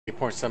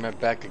DE-ATOMIZER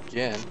back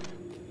again.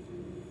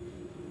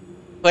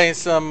 Playing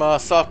some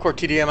softcore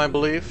TDM, I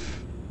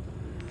believe.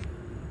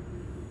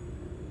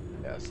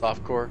 Yeah,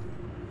 softcore.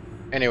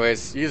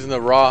 Anyways, using the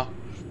raw.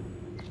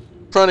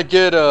 Trying to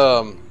get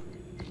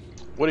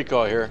what do you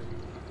call it here?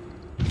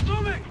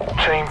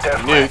 Team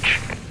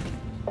deathmatch.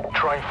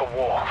 Train for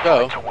war.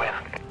 Go. Fight to win.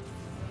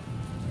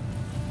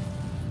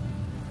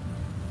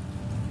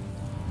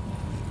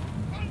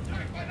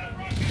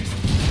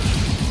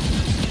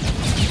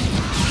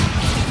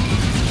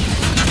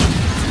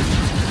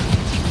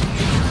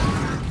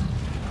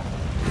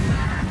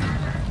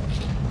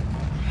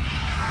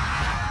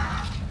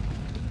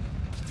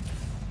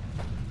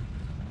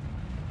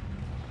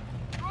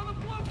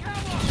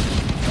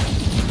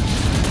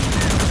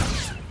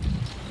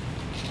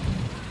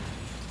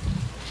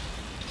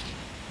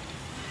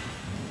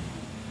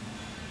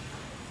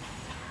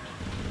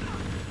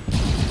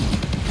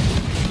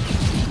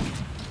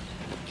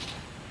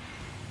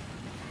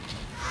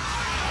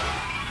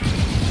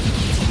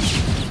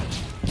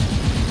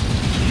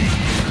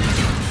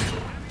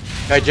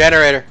 Hey,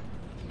 generator.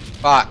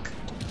 Fuck.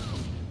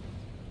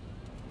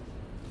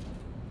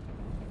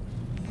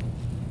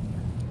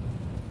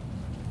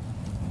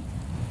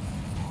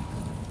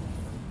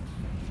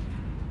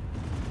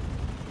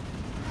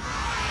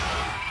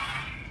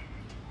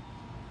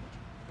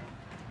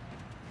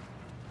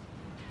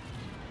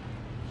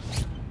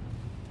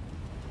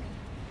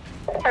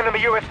 Enemy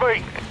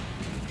USB.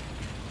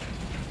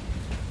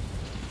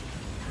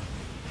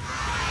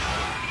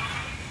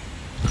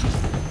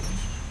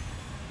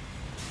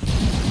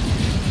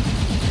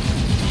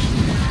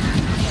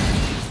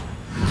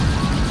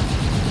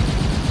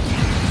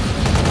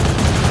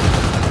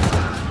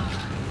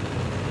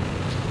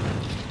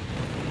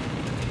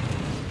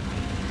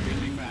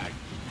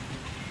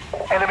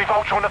 Enemy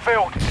vulture on the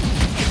field.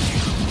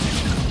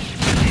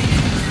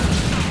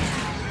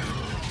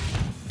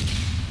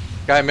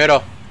 Guy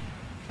middle.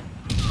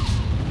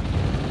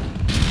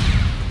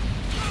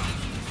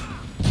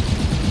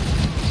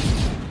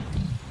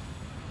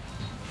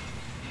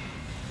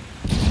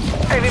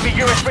 Enemy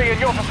USB in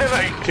your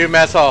vicinity. 2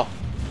 mess hall.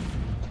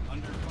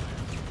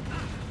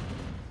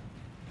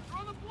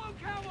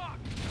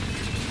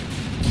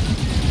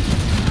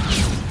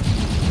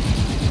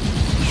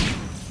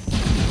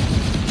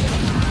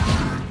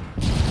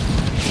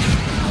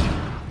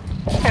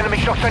 Enemy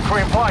shock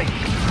sentry in place.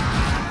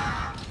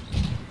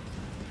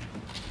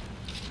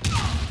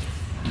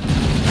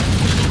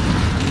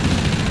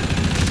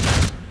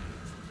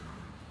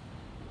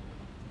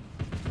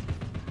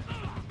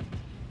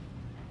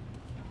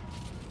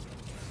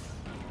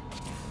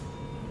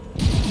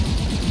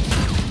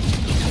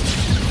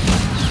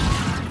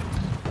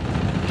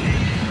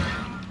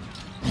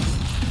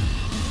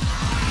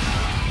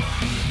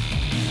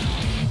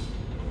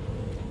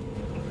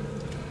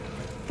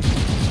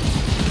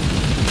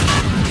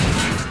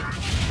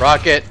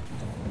 Rocket.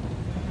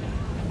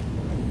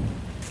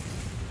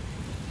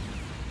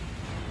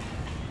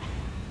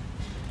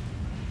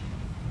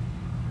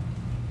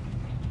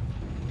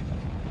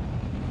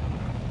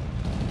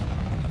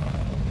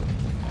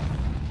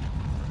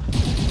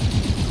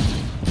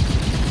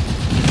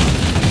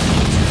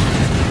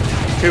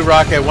 Two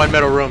rocket, 1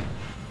 middle room.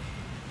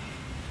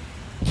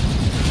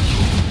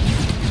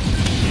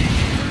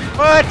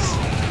 What? I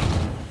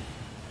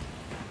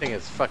think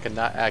it's fucking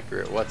not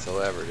accurate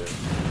whatsoever, dude.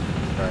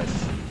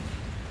 Christ.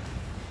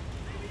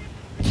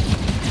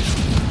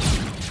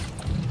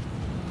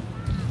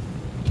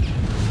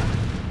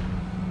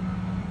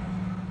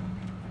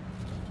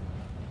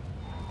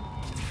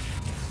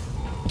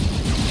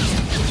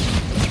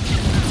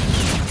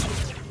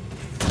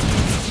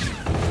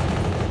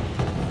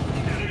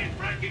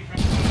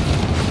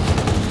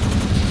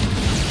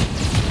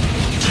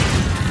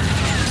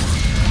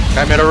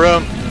 Guy middle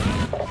room.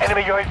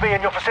 Enemy UAV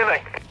in your vicinity.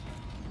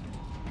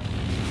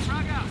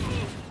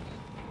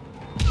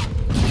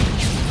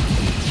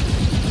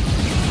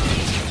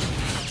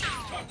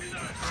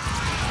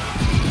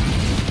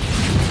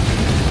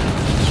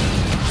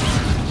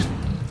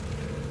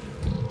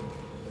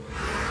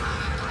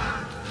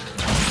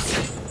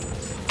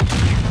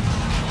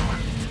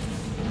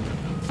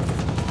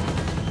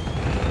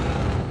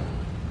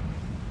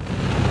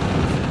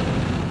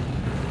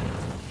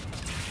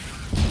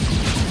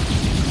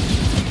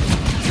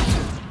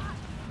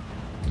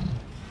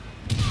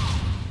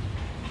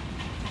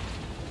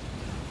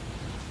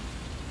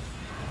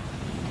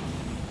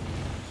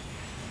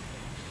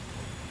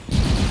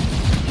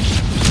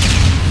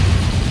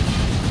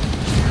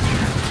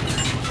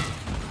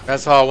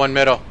 That's all, 1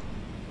 middle.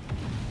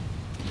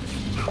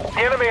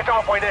 The enemy is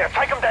halfway there.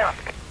 Take them down.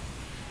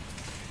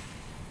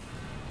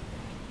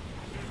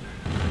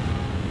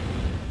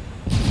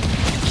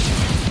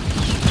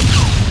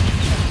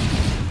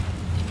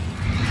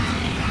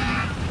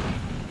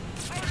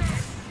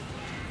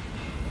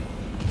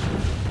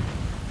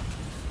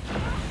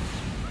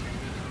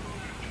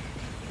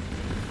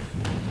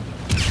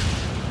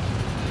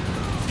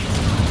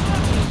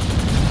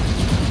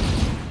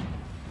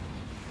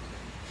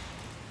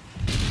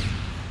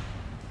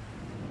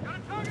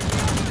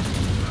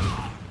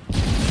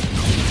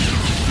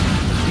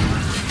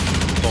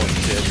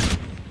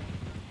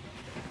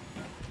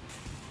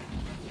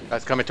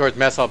 Guys coming towards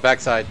mess hall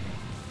backside.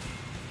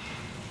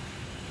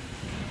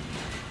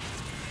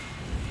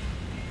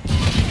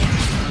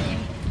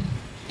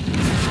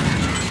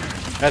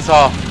 Mess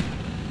hall.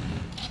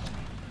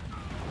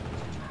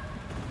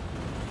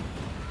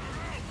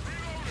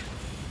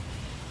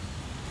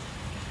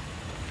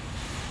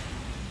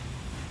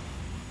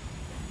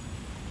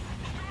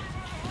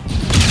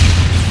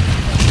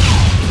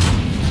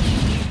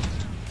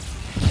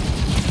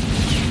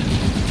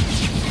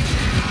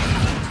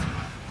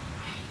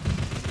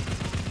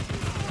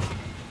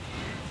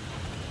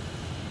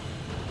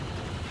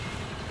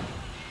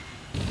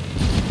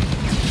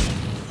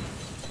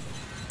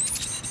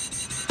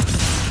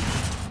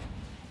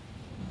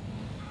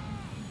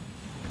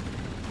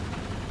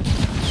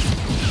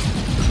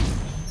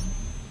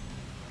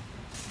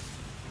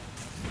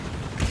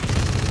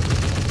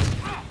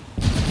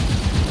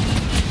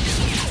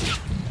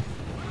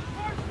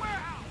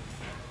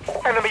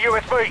 Enemy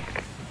USB.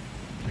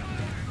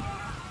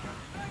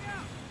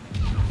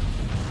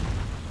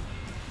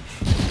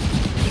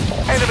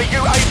 Enemy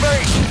UAV.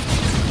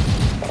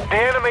 The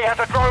enemy has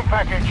a drone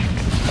package.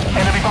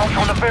 Enemy bolts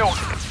on the field.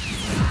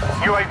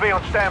 UAV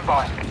on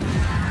standby.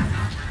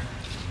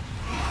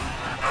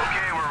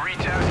 Okay, we're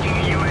retasking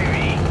a UAV.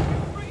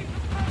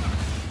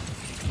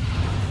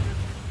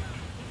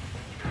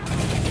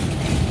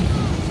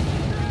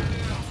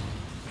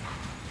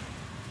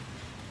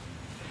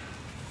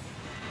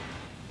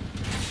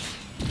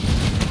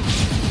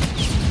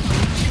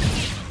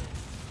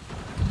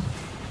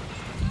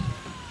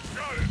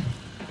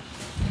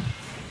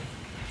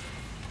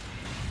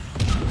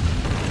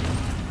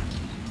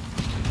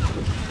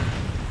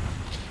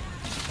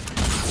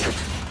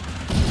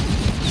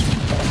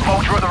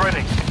 Vulture at the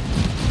ready.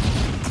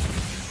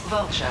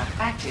 Vulture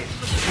active.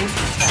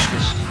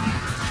 Established.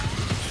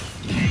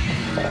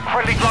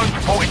 Friendly drone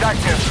support is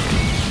active.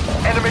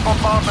 Enemy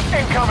bombardment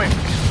incoming.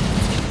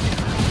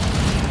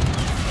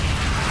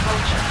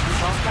 Vulture is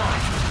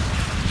offline.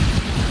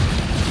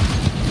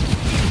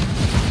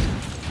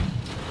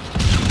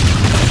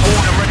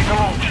 Order ready to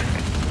launch.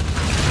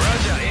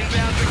 Roger,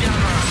 inbound for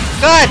camera.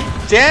 God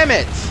damn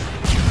it!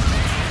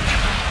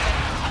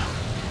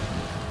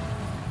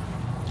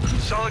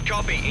 Solid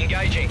copy,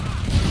 engaging.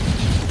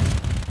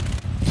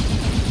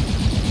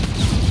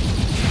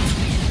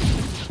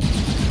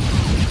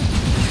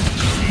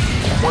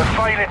 We're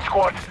failing,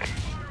 squad.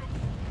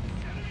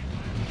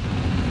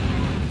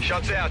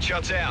 Shots out,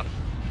 shots out.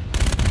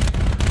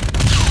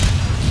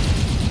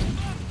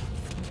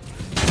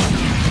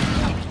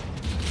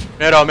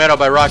 Middle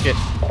by rocket.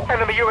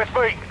 Enemy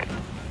USB.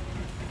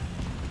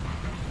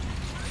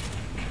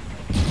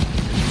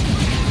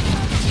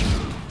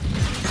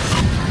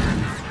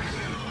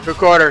 Two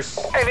quarters.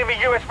 Enemy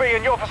USB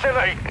in your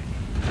vicinity.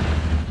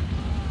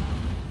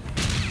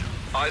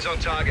 Eyes on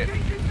target.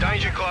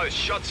 Danger close,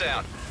 shots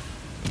out.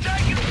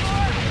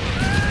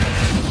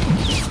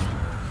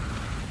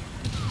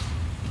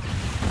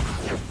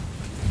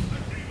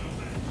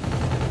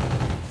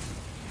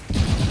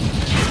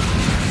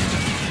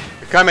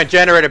 They're coming,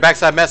 generator,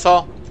 backside mess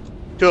hall.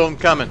 Two of them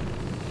coming.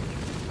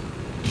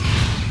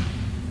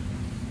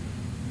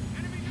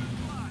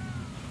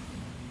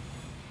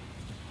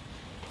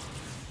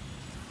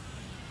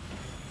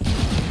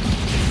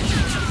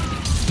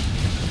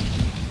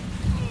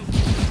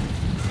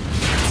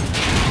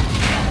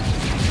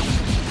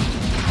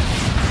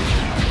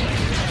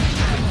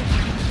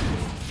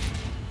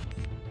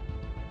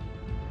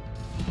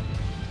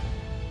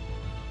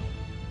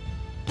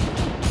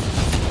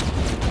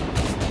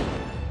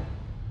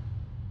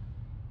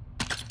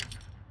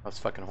 That's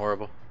fucking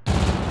horrible.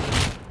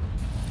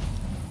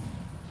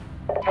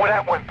 Well,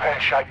 that went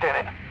pear-shaped,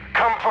 didn't it?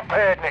 Come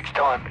prepared next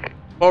time.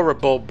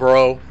 Horrible,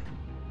 bro.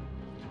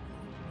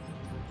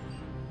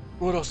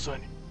 What else do I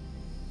need?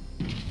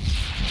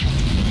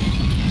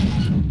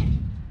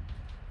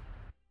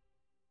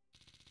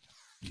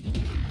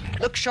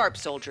 Look sharp,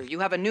 soldier. You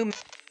have a new...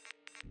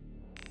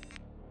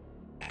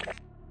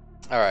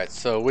 Alright,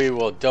 so we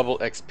will double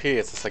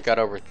XP since I got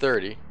over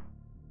 30.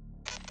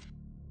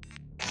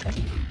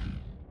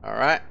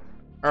 Alright.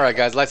 Alright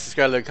guys, like,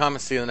 subscribe, leave a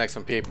comment. See you in the next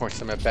one.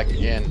 PA.Submit back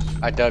again.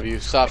 IW,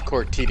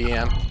 Softcore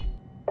TDM.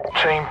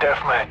 Team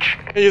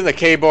deathmatch. Using the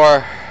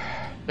K-Bar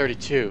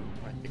 32,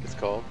 I think it's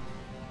called.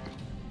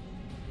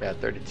 Yeah,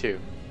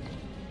 32.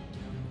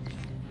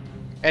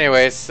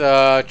 Anyways,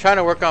 trying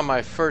to work on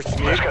my first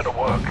Let's nuke. get to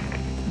work.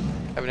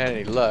 Haven't had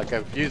any luck.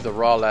 I've used the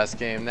Raw last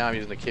game, now I'm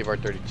using the K-Bar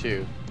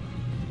 32.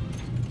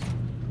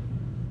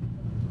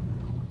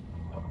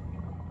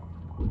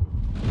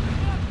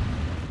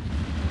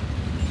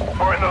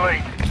 We're in the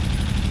lead.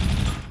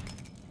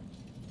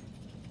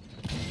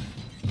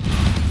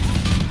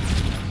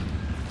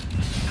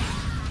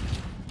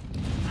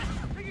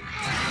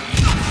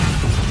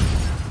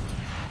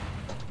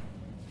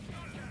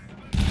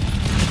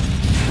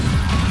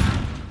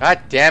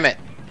 God damn it.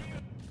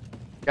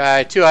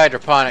 Guy, 2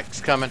 hydroponics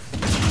coming.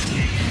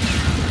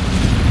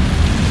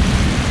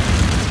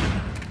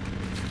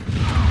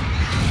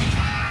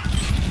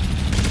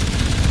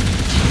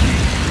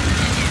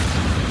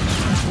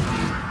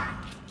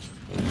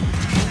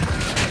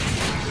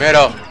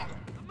 Middle.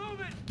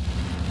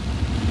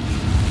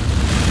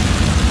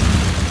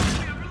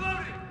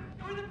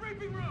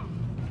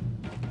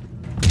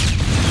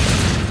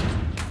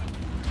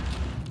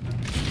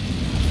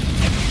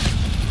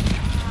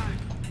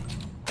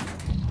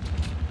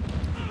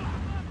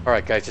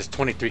 Alright guys, just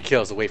 23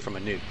 kills away from a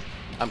nuke.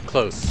 I'm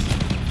close.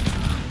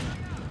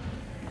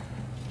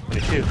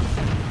 22.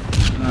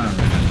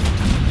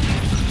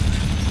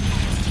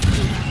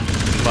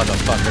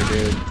 Motherfucker,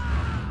 dude.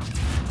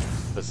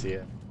 Let's see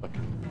it.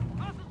 Fucking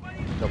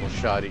double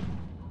shotty.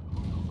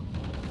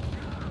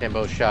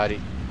 Tembo shotty.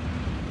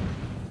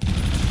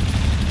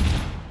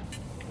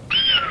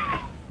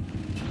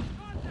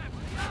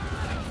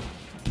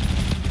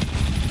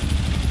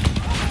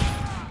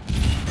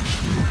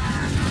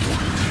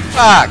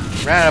 Fuck!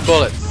 Ran out of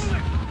bullets.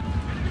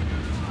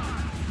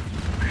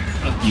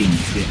 Fuck you,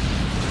 shit.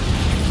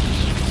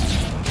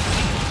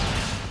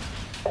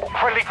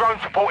 Friendly drone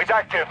support is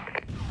active.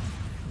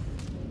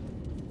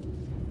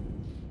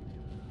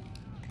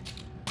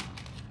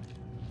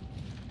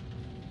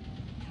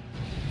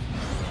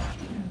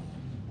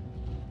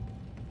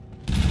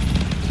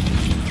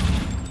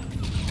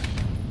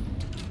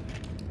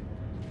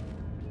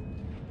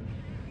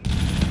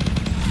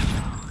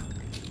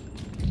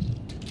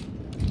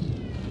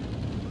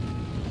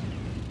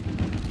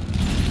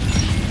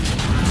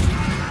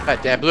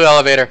 God damn, blue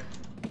elevator.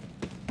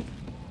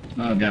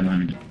 Oh, guy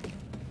behind me.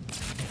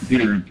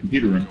 Computer room,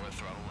 computer room.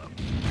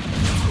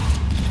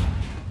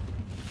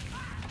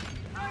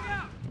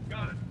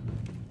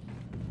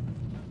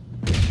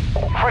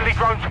 Friendly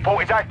drone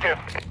support is active.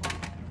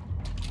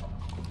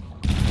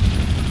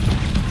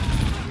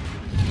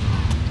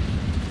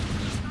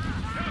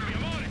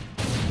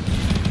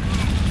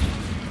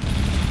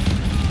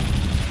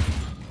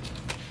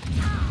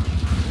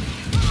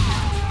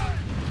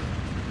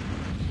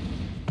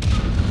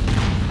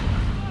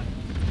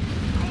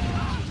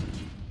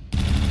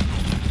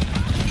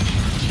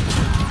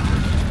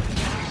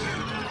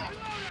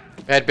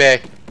 Med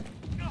bay.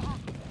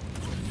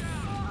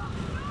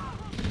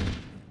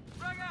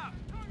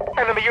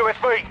 Enemy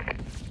USV.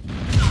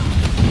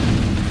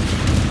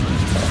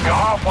 You're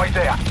halfway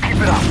there.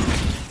 Keep it up.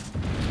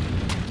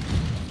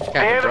 The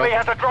enemy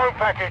has a drone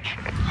package.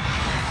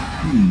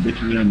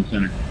 Bitches down the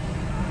center.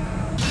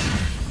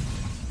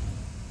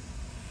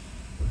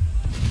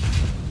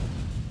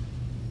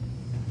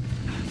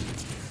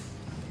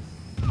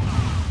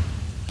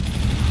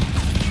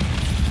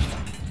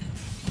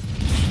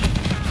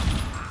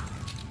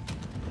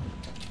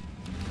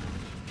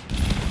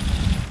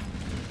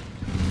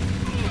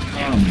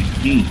 Oh my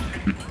god.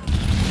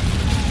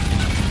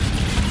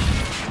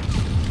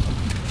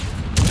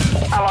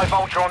 Allied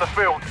vulture on the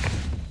field.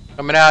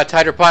 Coming out,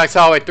 hydroponics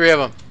hallway, 3 of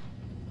them.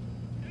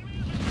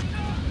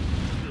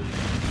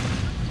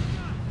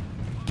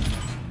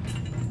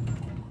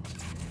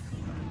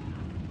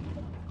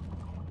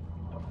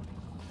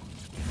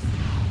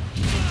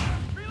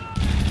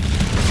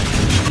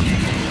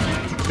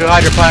 Two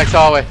hydroponics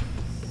hallway.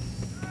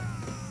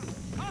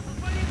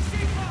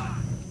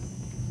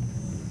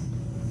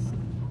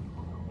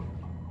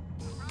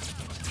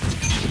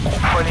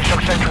 Friendly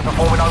shock sentry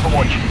performing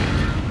overwatch.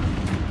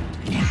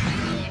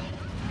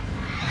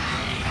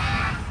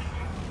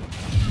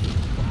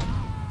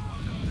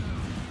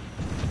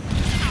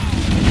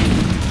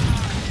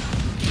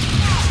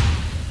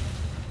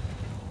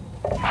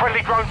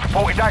 Friendly drone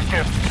support is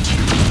active.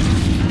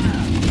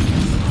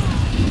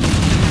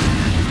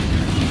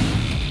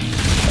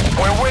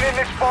 We're winning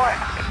this fight.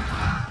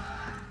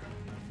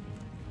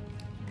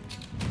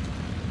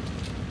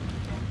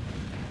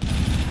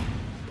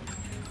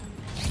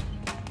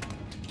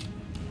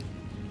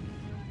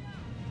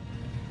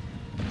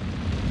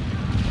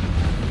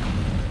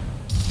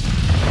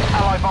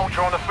 Allied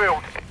vulture on the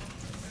field.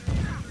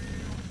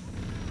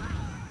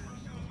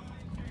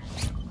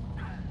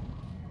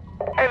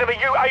 Enemy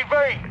UAV.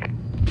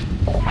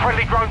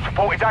 Friendly drone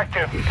support is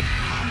active.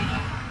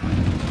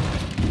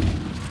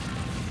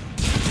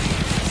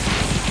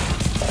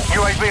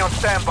 UAV on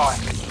standby.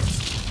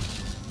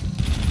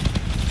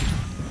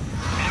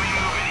 Enemy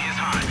movement is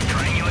hot.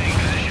 Triangulating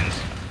positions.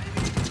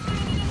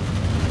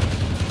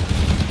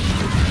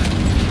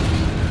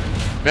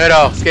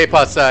 Middle, escape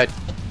outside.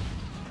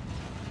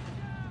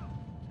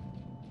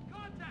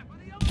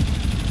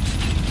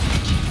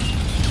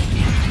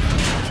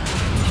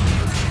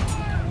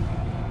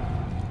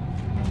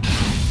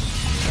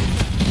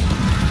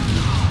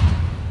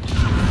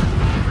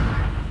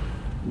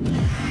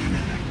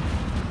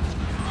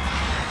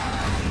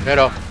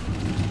 Middle.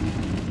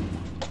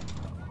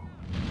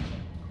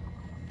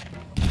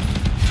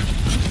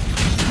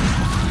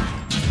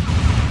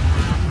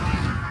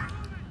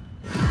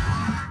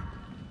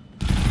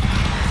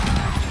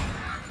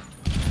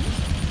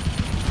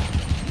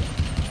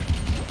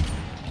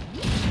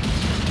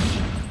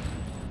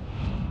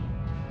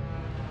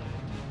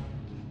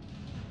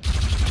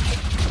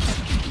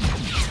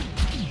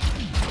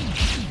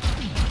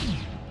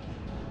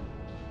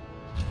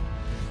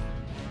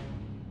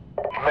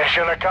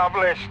 Mission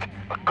accomplished.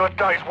 A good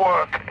day's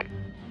work.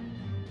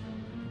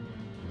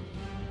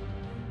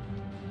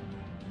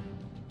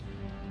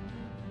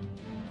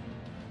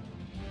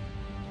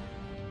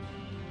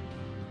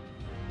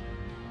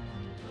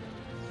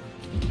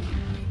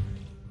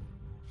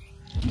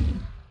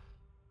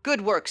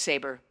 Good work,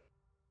 Saber.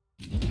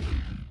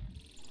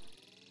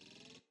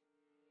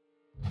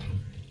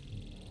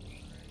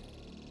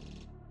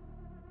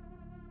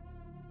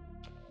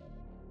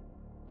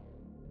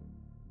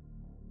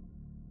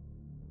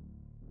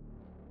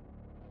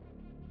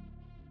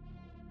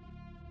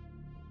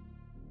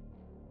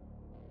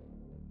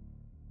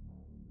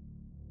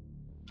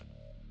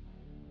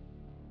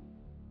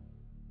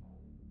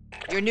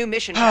 Your new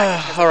mission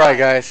package has Alright arrived.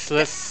 guys,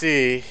 let's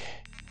see.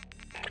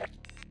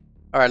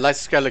 Alright, like,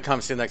 subscribe, like,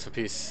 comment, see you next one.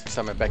 Peace.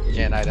 Summon back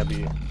again,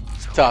 IW.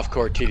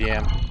 Softcore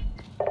TDM.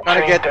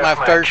 Trying to get my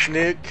first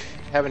nuke.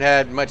 Haven't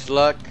had much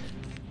luck.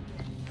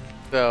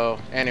 So,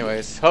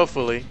 anyways,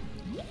 hopefully,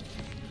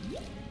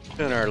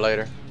 sooner or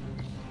later.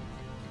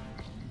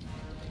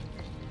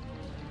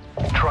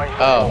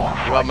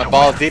 Oh, you want my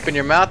balls deep in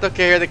your mouth?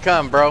 Okay, here they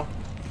come, bro.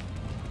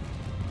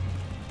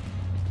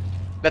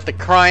 Let the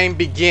crime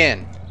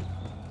begin.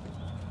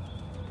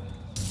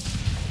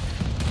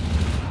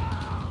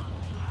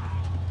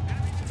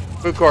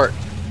 Food court.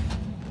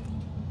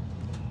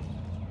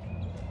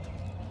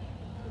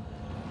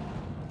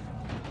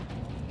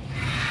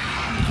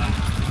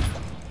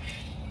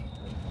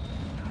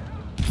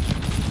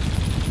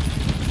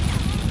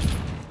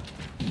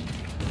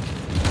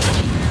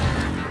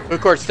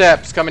 Food court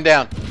steps coming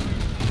down.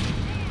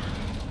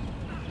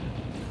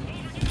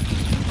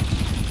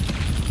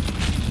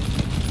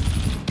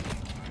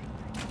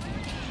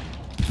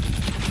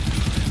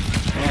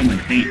 Oh, my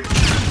feet.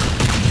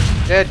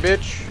 Dead,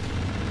 bitch.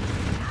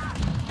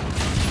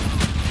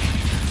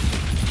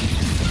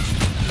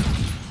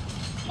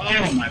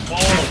 Oh, my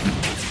balls.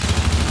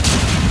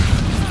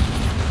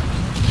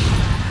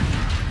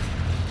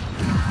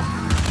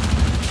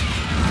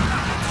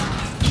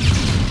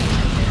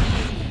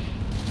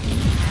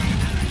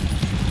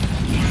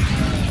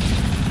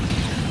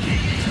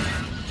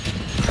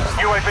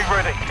 UAV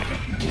ready.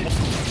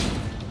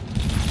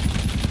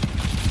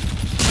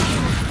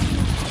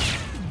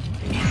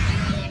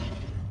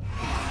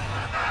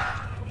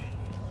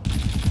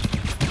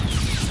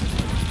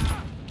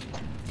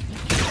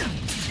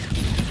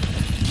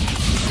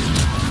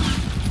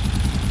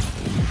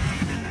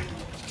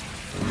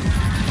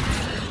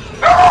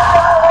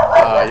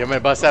 You want me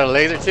to bust out a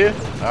laser too?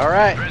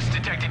 Alright. Threats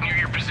detected near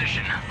your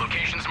position.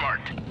 Locations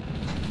marked.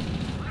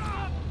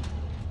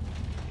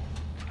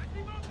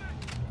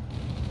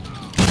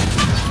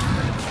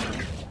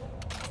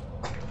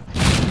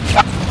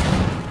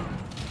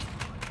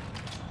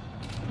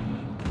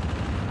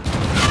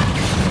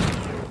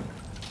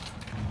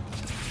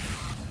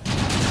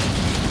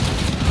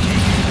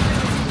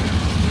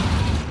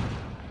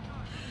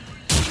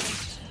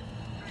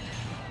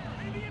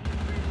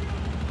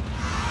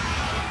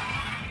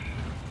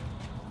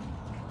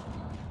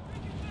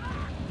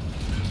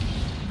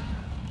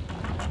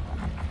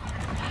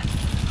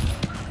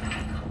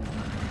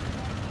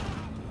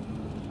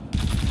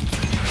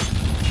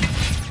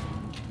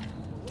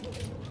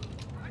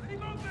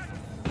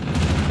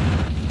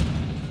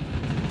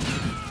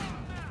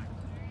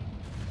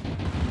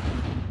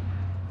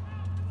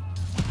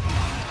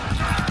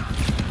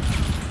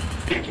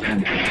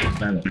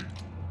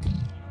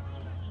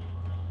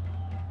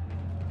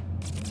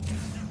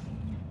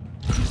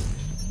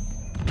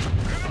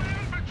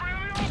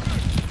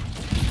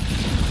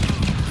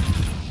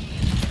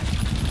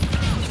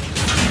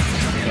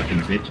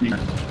 Fucking bitch me.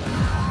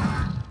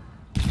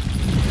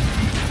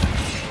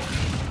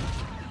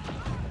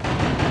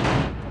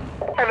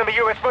 Enemy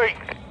USB.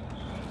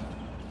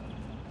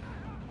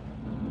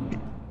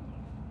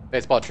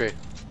 Baseball tree.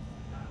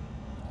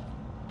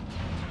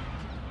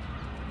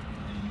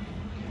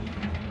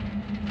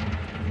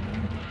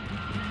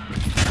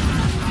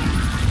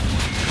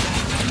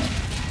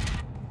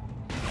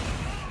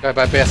 Right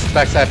by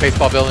backside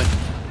baseball building.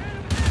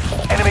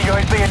 Enemy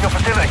UAV in your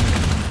vicinity.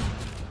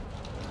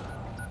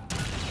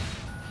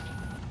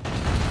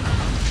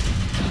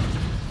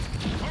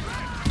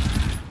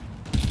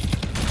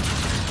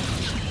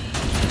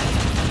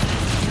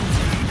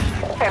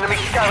 Enemy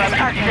Scarab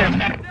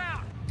active.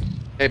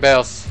 Hey,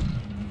 Bales.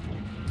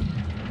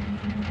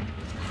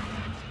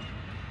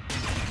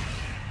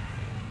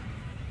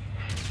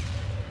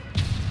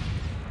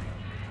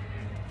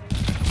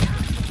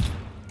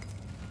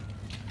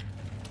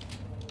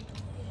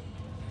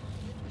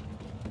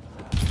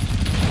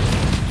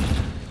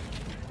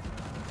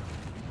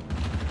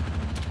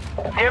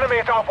 The enemy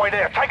is halfway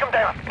there. Take them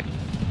down.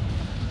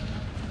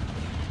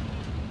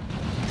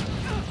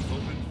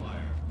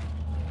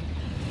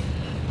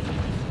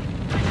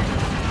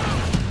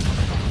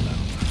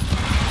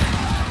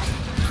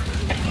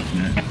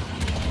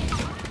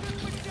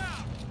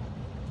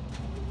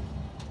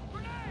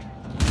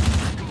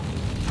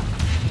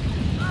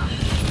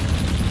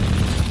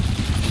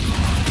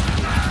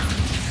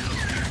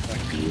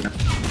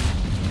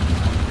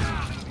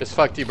 Just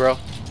fucked you, bro.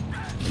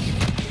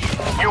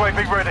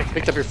 UAV ready.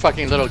 Picked up your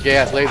fucking little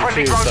gas laser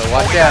Friendly too, drone so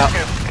watch deployed out.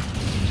 active.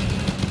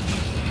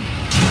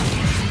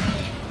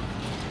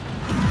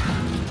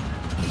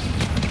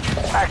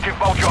 Active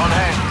vulture on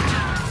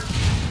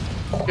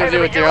hand. Gives you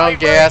with your own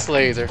gas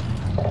laser.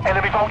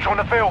 Enemy vulture on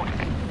the field.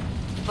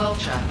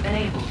 Vulture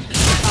enabled.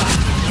 Target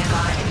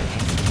nearby enemy.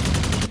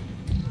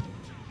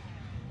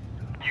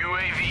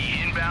 UAV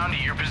inbound to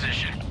your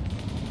position.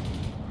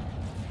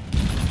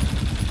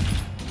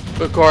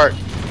 Good court.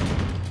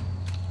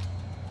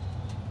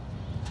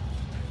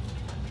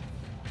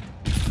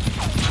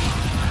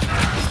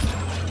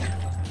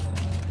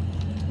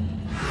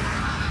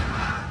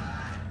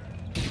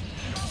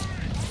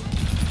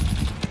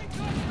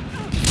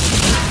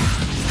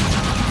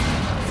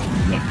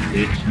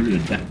 Bitch, you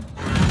did that.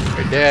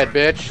 You're dead,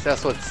 bitch.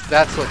 That's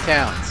what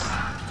counts.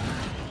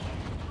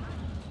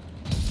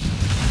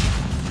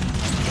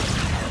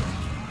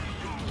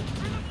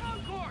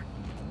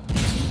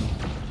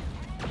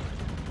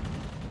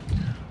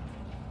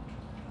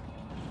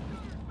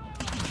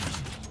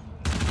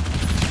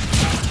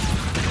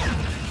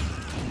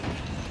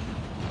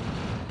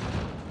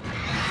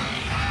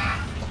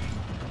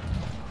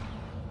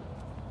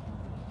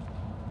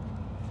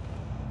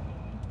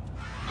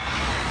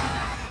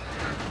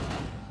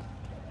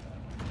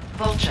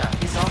 Vulture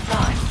is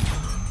offline.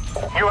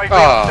 UAV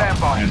Oh. on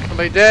standby.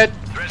 Somebody dead?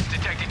 Threats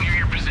detected near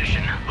your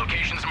position.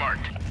 Location's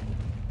marked.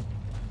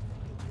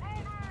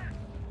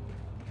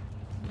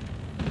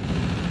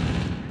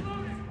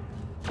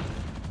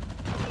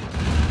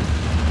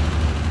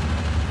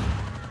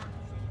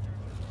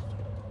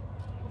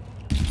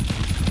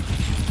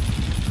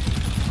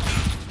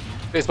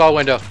 Baseball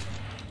window.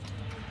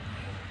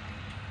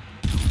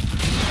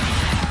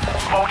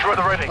 Vulture at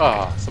the ready.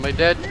 Oh, somebody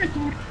dead?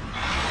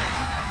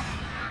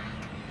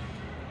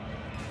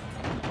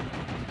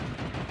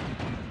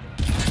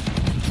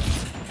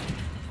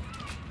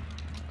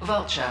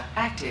 Vulture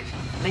active.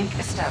 Link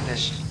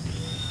established.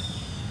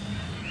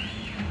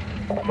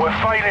 We're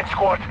failing,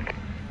 squad.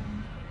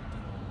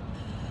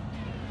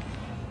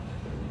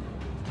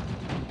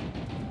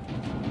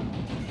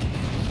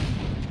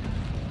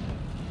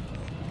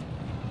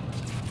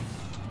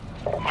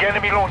 The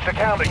enemy launched a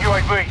counter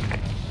UAV.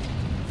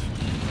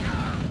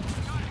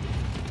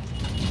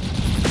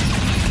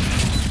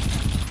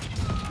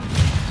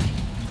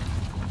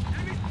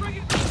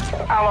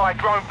 Allied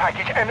drone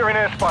package entering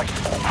airspace.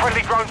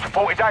 Friendly drone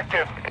support is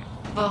active.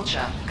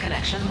 Vulture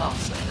connection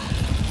lost.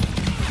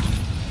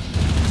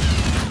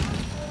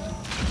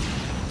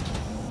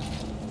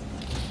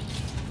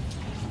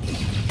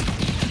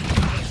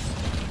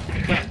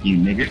 Fuck you,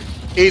 nigga.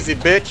 Easy,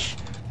 bitch.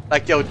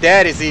 Like your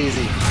daddy's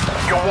easy.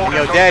 Your And warden's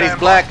your on daddy's standby.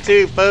 black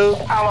too, fool.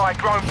 Allied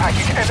drone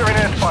package entering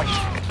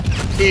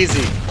airspace.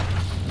 Easy.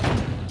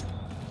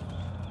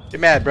 Get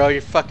mad, bro.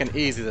 You're fucking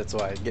easy, that's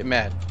why. Get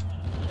mad.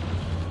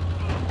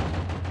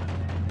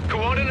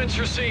 Coordinates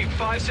received.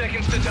 5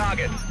 seconds to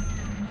target.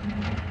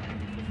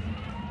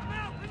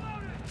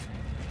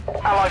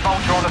 Allied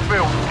vulture on the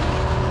field.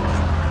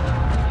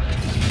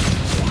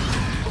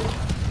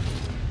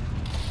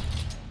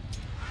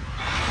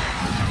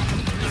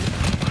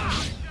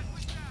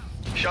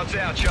 Shots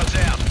out, shots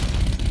out.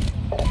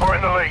 We're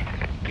in the lead.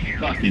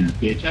 Fucking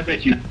bitch. I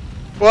bet you.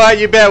 What?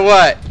 You bet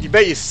what? You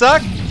bet you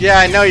suck? Yeah,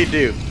 I know you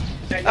do.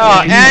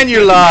 Oh, and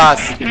you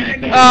lost.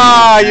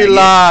 Oh, you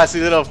lost,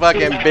 you little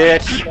fucking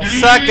bitch.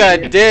 Suck a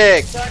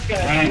dick.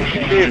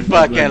 You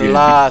fucking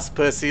lost,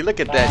 pussy. Look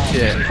at that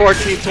shit.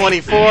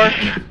 1424.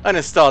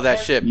 Uninstall that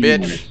shit,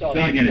 bitch.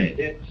 Sucking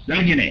it.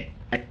 Sucking it.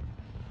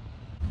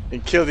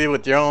 And killed you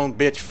with your own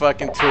bitch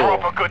fucking tool.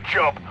 Proper good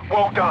job.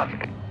 Well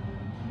done.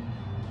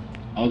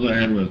 All I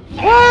had was.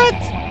 What?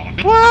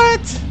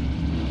 What?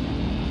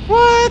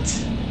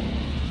 What?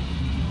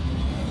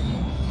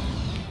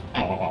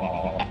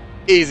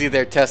 Easy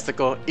there,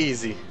 testicle.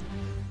 Easy.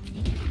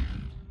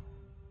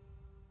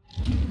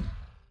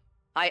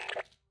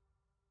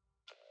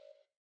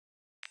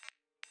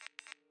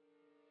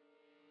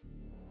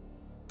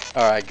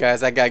 Alright,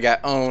 guys, that guy got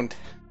owned.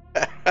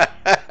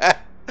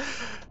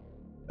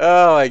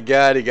 Oh my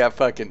god, he got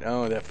fucking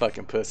owned, that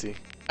fucking pussy.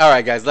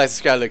 Alright, guys, like,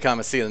 subscribe, leave a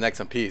comment. See you in the next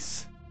one.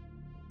 Peace.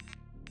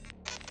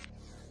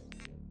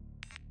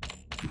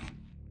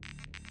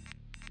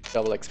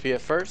 Double XP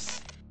at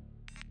first.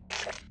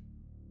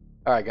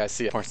 Alright, guys,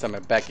 see ya. Corsair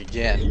back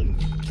again.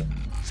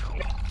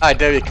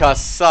 IW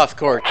cost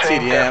softcore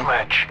Team TDM.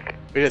 deathmatch.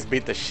 We just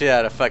beat the shit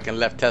out of fucking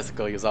left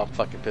testicle. He was all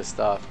fucking pissed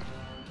off.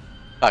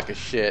 Fucking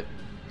shit.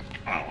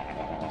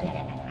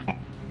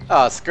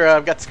 Oh,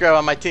 Scrub. Got Scrub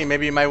on my team.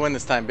 Maybe you might win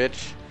this time,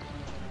 bitch.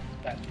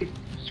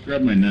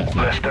 Scrub my nuts.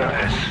 Let's do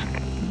this.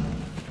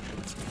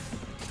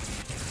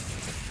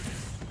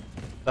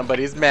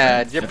 Somebody's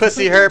mad. Your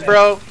pussy hurt,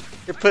 bro?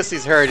 Your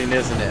pussy's hurting,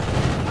 isn't it?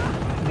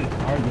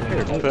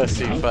 Your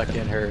pussy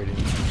fucking hurting.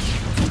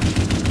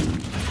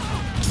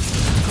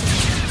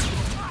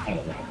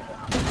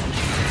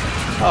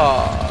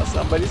 Oh,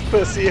 somebody's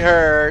pussy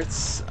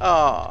hurts.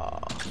 Oh.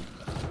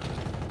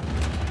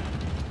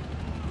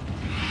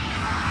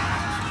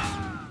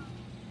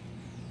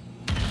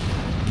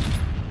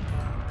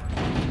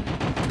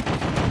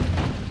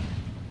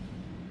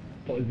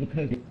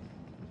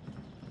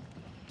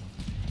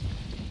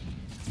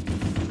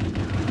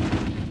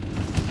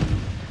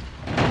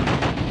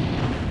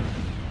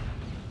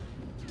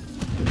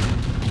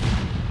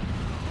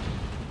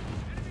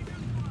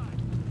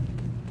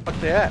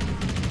 they at?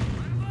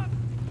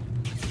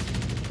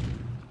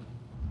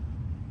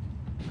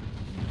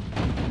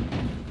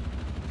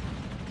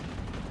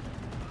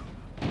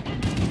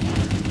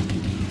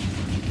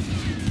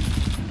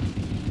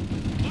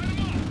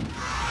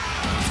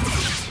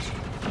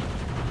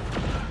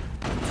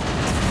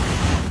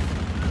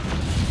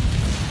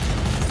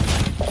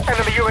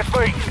 Enemy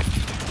USB.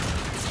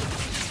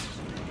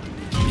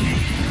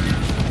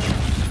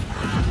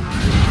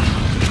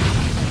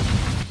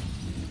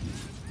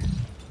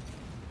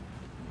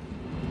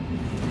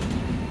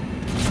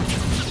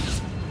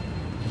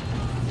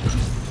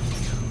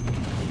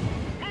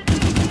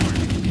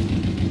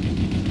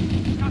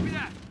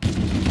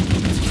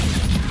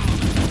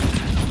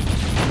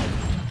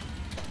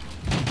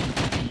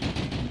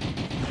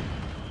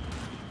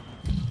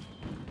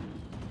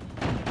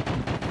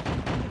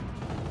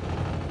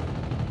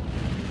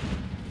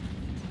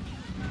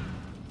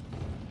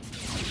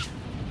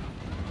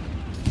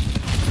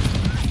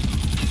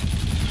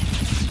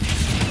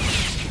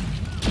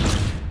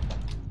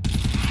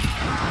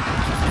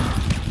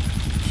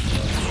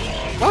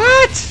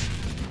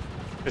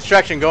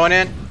 Destruction going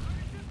in.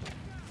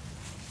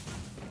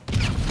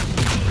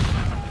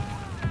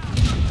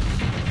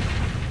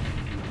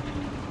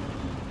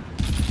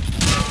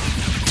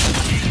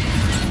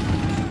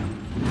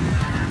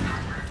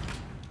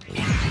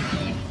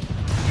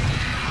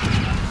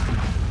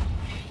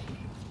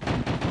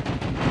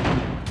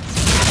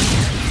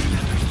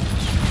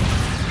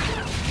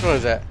 What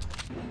is that?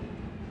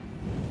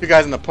 You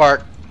guys in the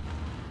park.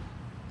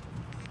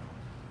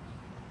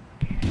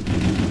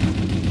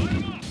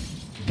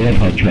 I love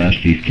how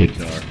trash these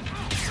kids are.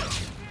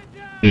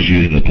 Just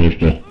using the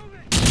pistol.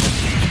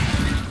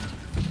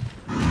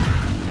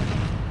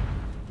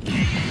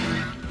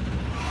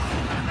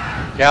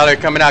 Gallery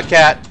coming out,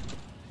 cat.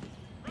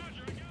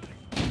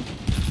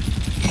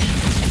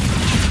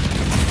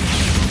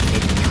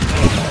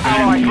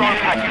 Allied drone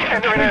package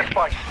entering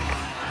airspace.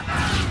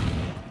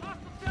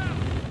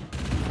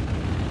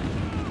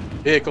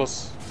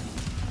 Vehicles.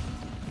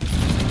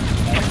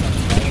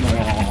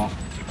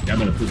 I'm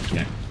gonna put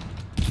check.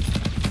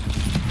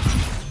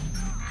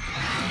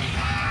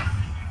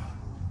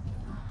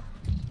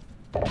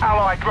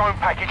 Allied drone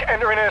package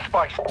entering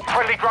airspace.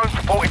 Friendly drone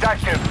support is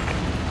active.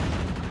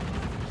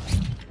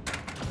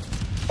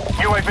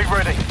 UAV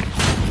ready.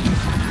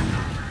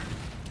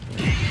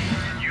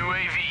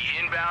 UAV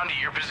inbound to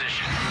your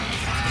position.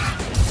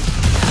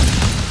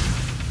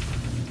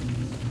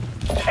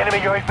 Enemy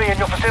UAV in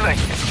your vicinity.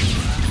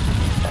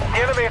 The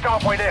enemy is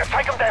halfway there.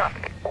 Take them down.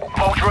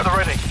 Vulture at the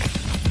ready.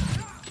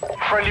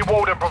 Friendly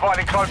warden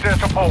providing close air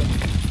support.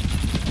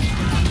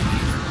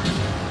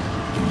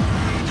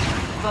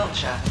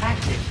 Vulture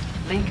active.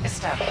 Link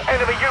established.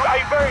 Enemy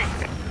UAV.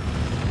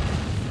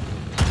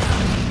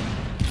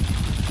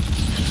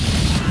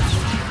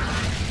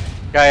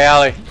 Guy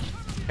alley.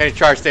 Heading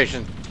charge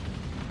station.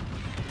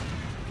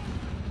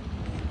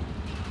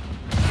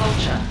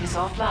 Vulture is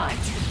offline.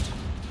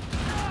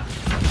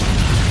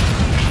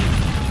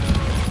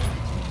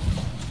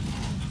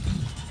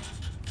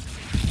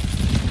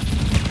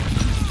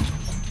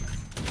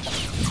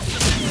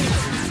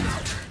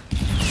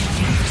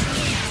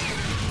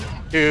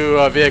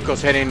 Two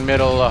vehicles heading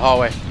middle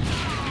hallway.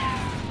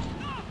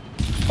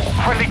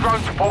 Friendly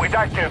drone support is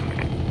active.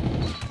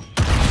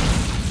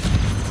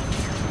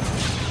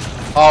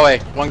 Hallway,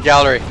 one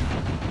gallery.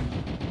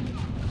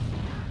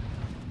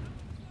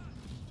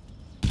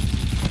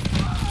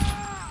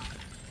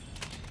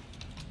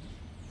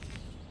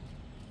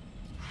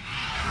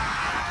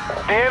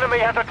 The enemy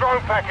has a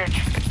drone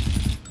package.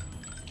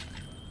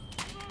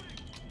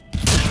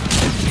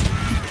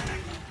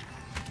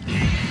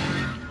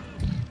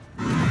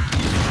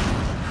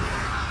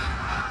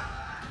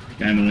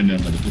 Guy in the window,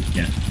 but it's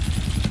yeah.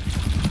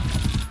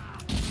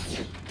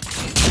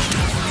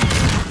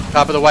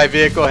 Top of the white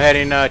vehicle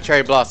heading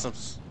cherry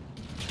blossoms.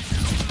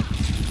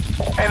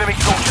 Enemy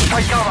soldiers,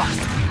 take cover.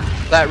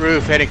 Flat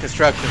roof heading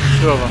construction.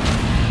 Two of them.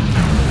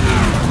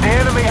 The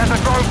enemy has a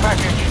drone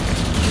package.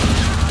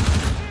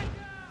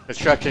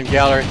 Construction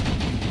gallery.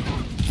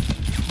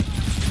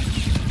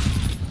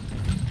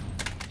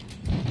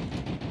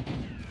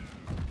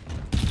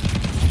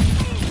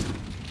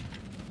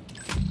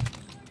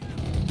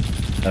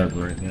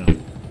 Over right now.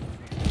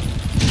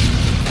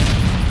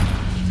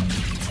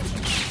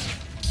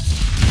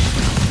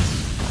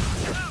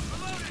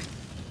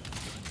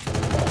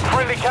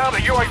 Friendly counter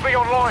UAV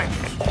online.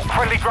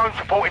 Friendly drone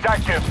support is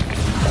active.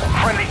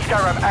 Friendly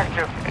Scarab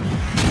active.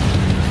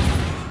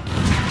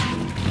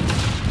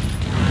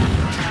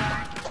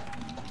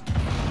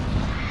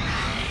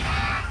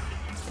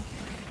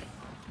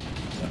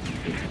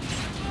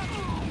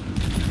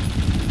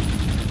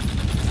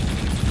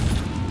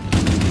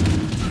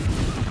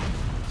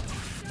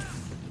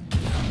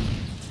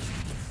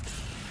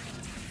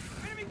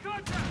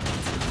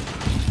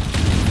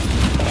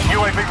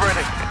 UAV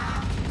ready.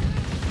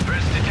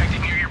 Threats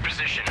detected near your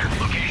position.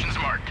 Locations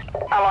marked.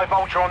 Allied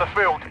Vulture on the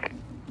field.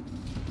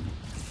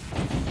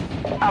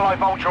 Allied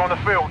Vulture on the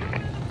field.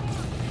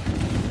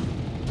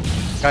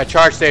 Got a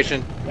charge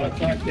station. Gas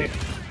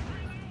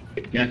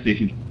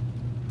station.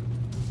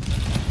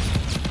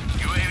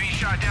 UAV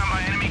shot down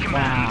by enemy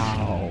commandos.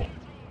 Wow.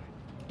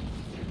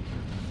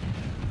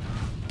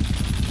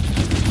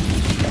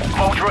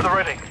 Vulture at the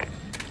ready.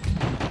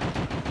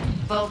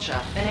 Vulture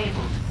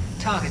enabled.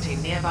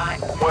 Targeting nearby.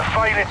 We're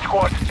failing,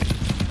 squad.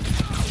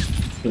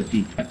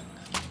 13.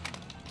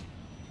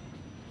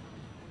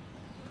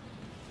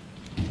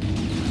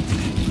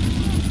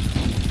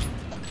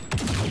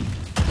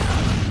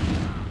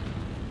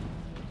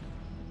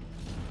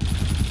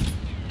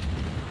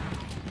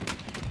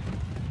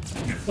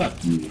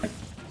 Fuck you.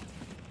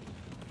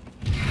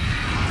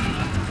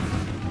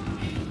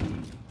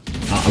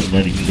 I'm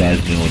letting you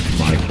guys know it's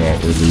my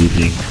fault we're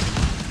losing.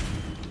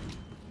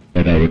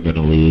 I thought we're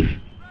gonna lose.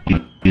 He's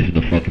using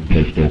the fucking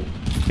pistol.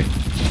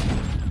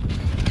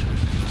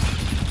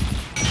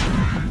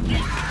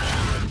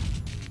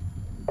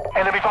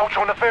 Enemy Vulture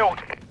on the field.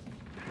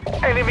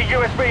 Enemy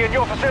USB in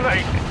your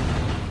vicinity.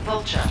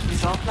 Vulture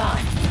is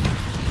offline.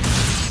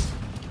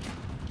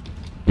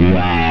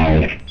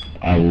 Wow.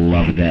 I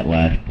love that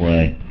last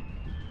play.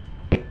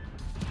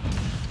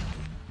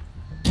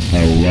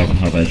 I love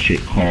how that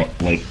shit caught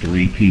like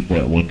 3 people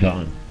at one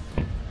time.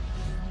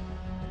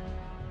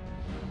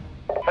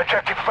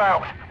 Objective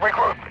failed.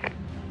 Regroup.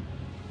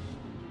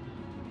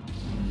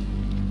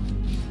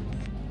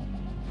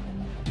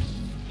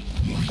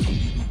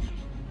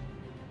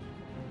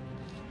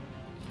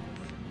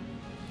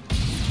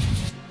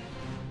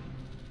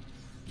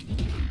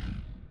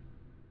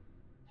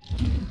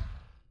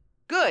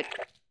 Good.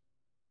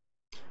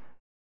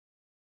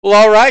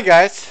 Well, alright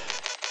guys.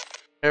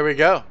 There we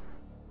go.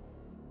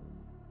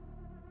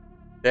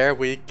 There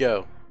we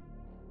go.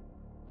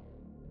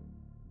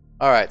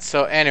 Alright,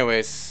 so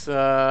anyways,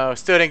 still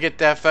didn't get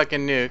that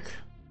fucking nuke.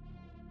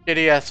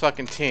 Shitty ass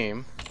fucking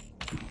team.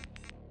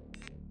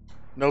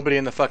 Nobody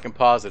in the fucking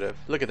positive.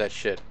 Look at that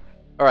shit.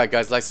 Alright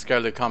guys, like,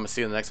 subscribe, leave a comment,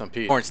 see you in the next one.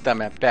 Peace.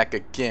 StuntMan back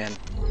again.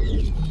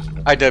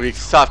 IW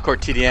softcore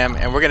TDM,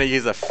 and we're gonna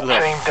use a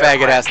little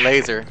faggot ass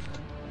laser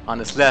on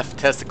this left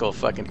testicle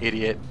fucking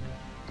idiot.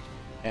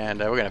 And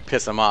we're gonna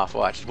piss him off.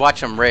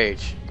 Watch him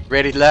rage.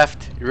 Ready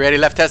left? You ready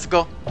left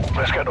testicle?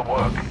 Let's get to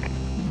work.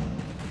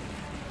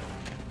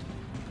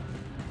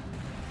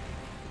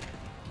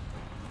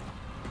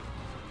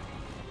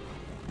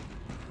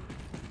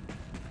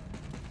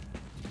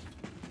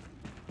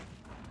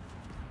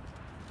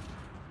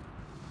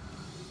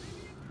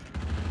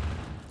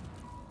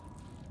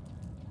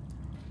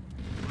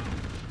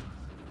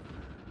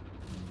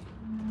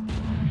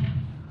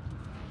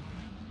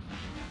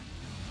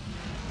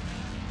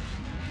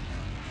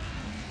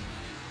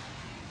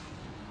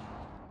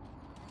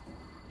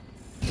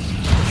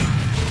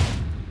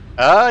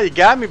 Oh, you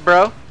got me,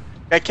 bro.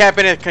 Got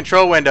camping in the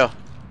control window.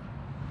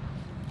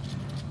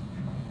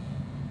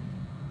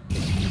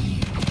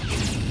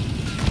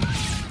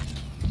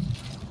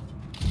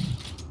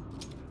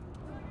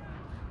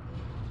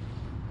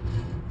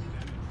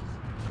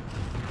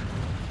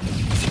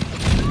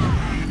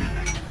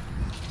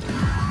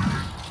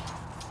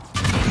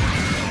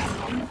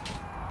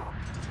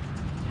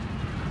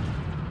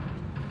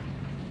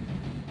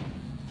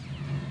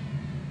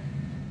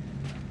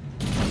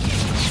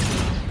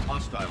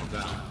 Hostile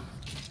down.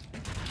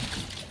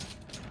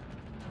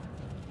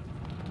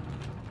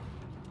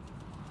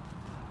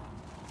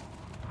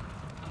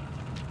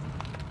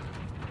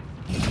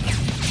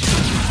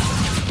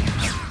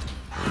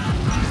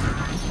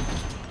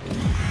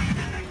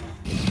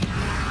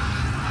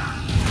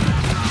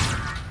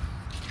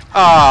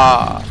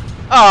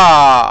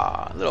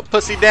 Little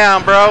pussy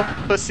down, bro.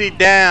 Pussy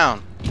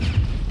down.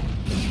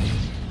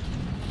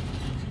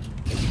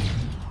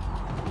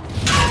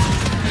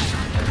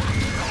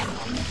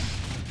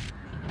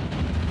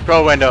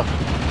 Control window.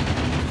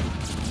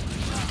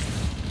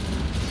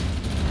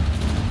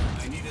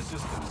 I need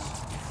assistance.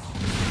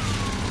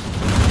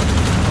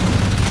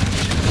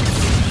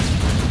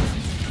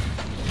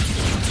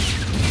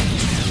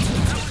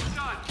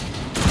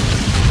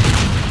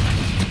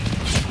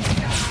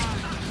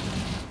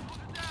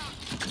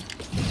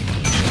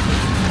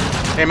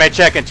 Teammate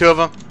checking, 2 of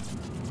them.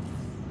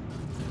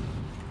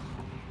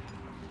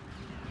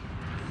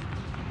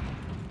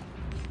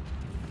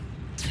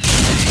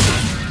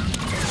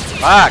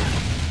 Fuck!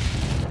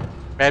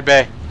 Med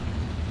bay.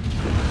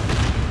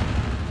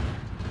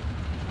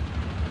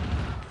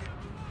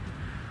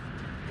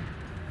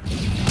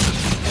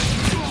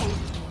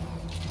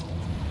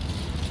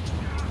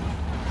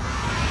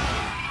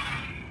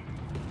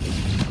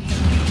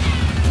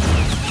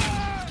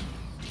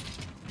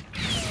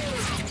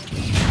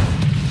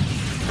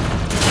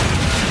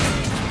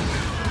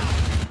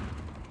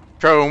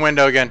 Throw a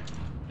window again.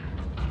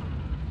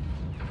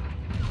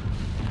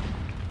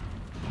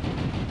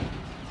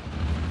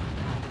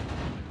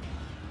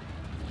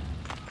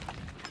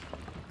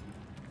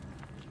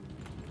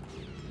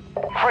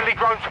 Friendly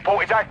drone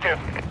support is active.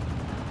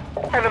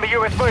 Enemy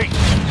USB.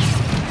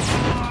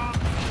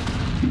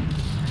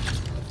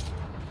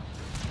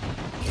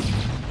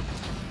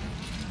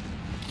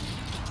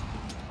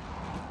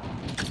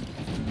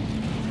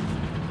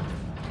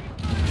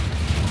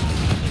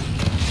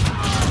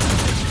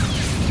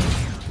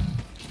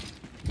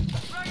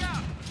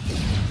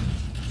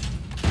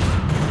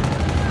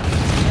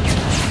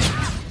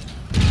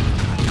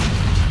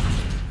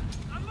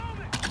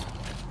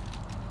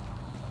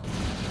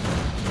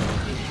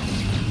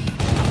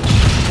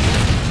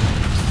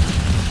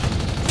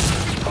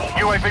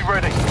 UAV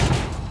ready.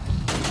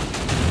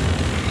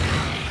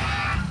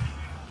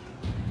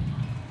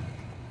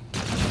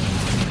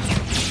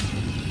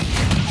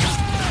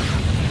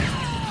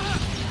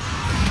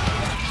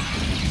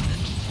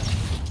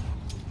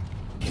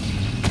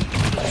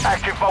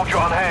 Active Vulture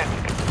on hand.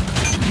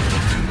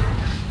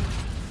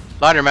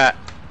 Laundromat.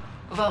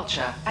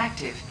 Vulture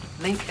active.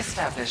 Link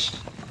established.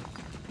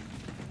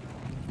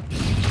 The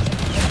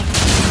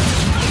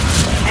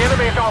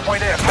enemy is halfway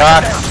there.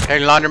 Doc. Hey,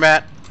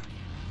 laundromat.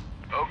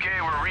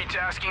 Okay, we're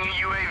retasking a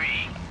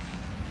UAV.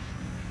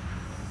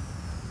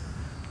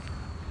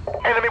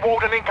 Enemy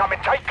warden incoming.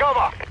 Take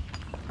cover.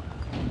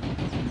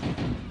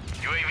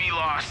 UAV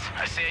lost.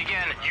 I say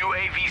again,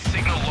 UAV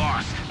signal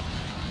lost.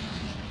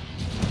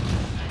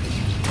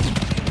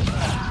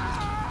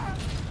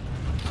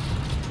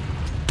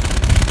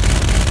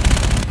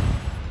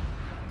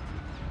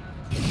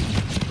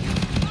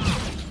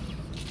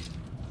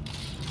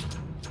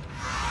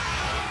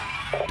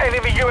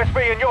 Enemy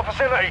USB in your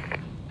vicinity.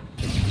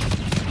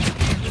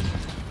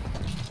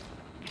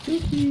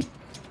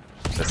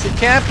 Let's see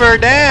camper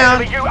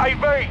down. Enemy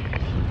UAV.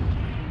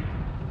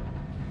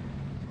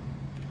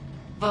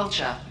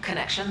 Vulture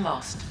connection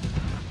lost.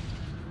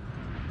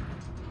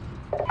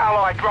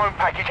 Allied drone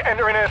package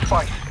entering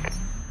airspace.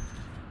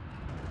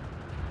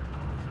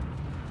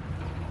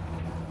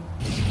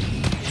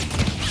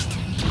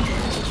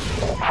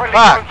 Friendly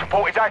drone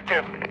support is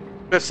active.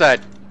 This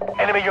side.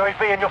 Enemy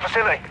UAV in your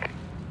vicinity.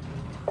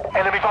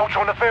 Enemy Vulture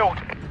on the field.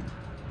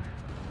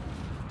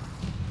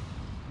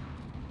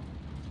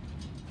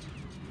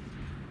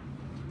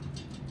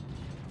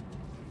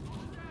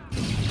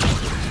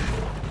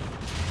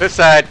 This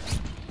side.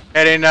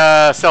 Heading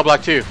cell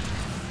block 2.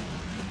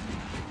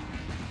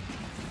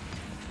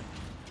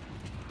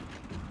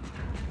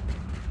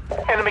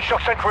 Enemy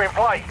shock sentry in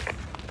play.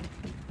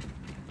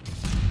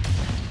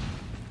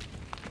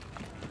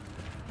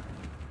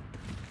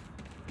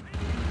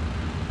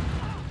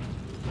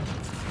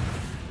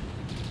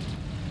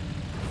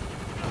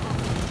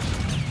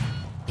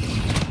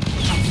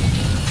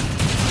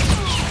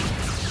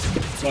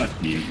 Fuck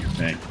you,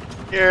 man.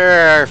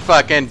 You're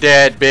fucking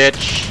dead,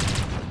 bitch.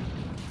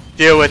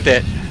 Deal with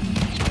it.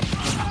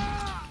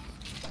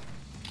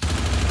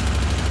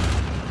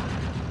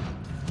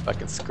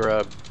 Fucking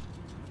scrub.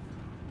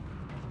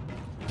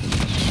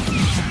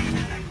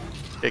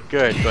 Get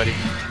good, buddy.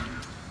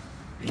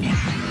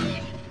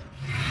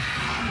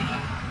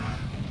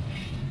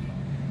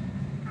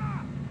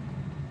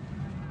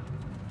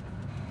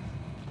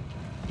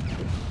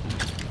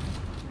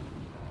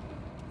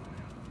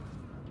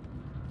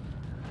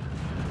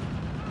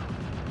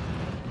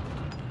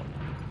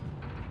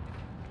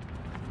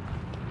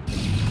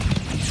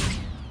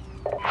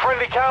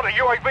 Friendly counter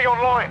UAV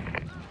online.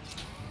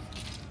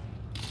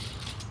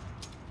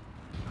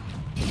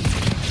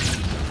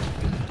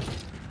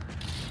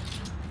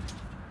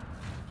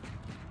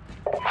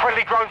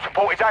 Friendly drone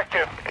support is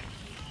active.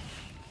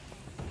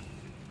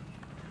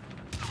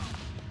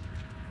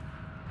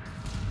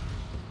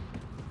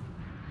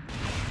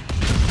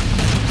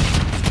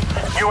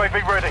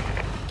 UAV ready.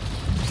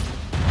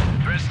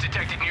 Threats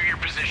detected near your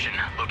position.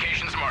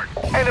 Location's marked.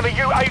 Enemy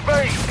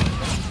UAV.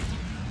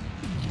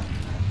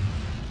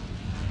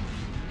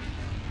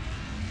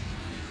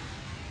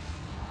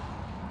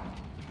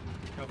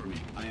 Cover me.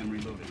 I am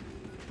reloading.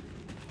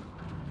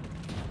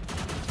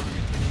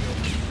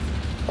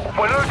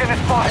 We're losing this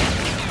fight.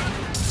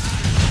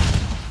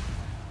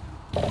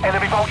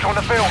 Enemy Vulture on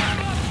the field.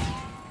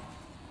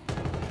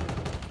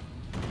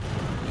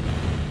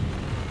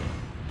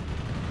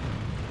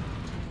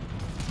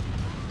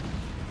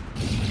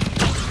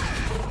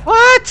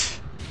 What?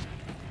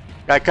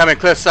 Guy coming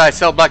cliffside,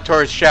 cell block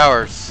towards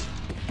showers.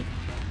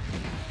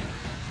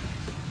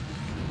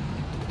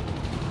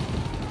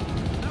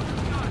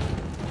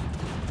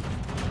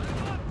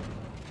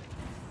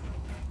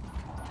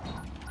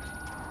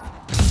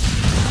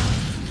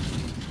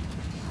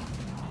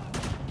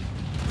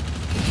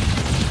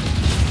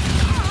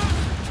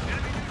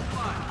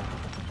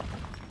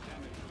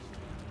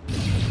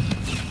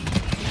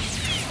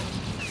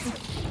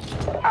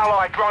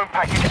 Allied drone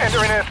package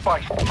entering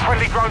airspace.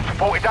 Friendly drone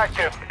support is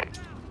active.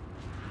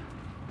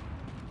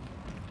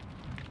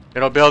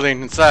 Middle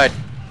building inside.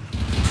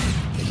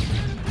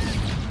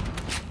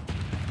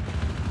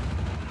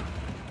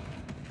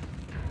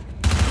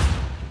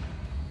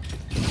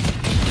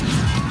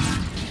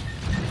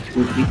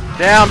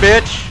 Down,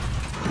 bitch.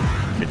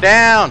 Get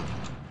down.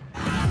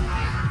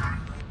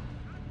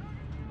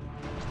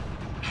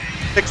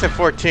 6 and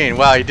 14.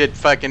 Wow, you did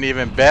fucking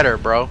even better,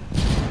 bro.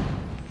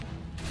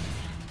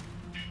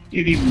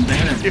 You even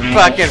better, You bro.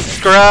 fucking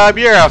scrub.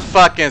 You're a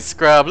fucking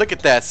scrub. Look at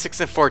that. 6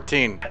 and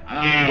 14.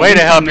 Way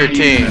to help your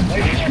team.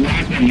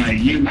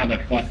 You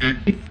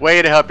motherfucker.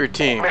 Way to help your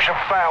team. Mission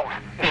failed.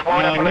 It's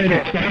one up on the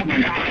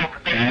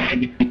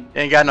dead. You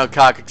ain't got no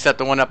cock except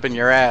the one up in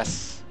your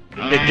ass.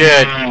 Get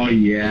good. Oh,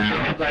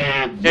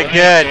 yeah. Get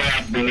good.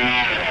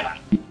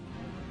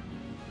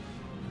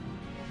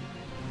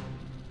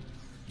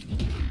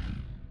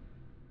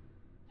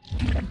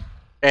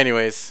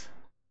 Anyways.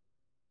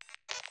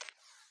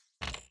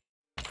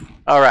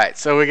 Alright,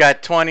 so we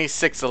got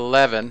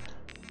 2611.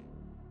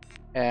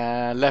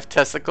 And left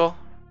testicle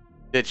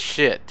did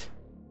shit.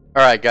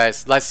 Alright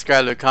guys, like,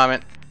 subscribe, leave a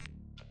comment.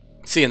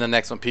 See you in the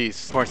next one.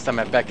 Peace. More time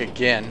back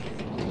again.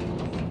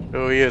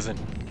 Who are we using?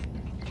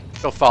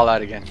 Go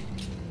Fallout again.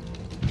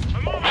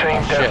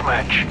 Team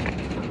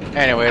deathmatch.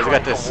 Anyways, I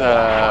got this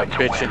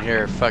bitch in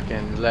here,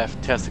 fucking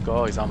left testicle.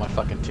 Oh, he's on my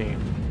fucking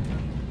team.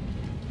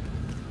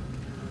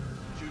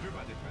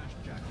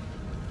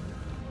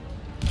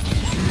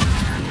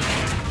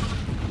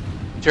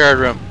 Turret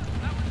room.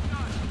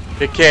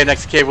 Big cave,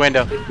 next to cave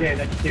window. In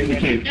the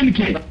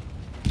cave.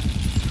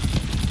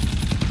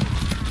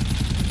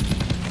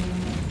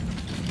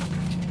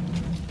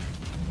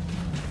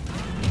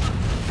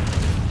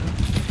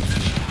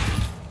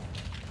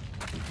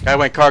 Guy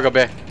went cargo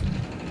bay.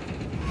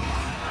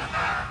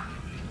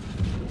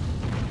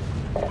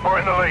 We're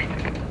in the lead.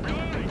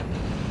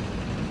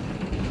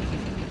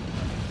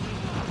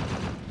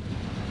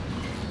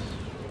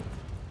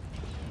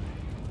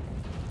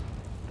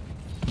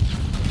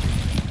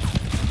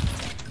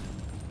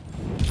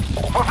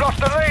 We've lost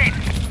the lead.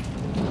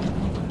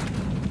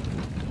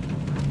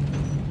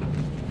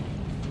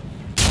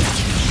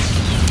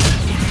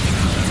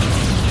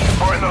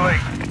 We're in the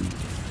lead.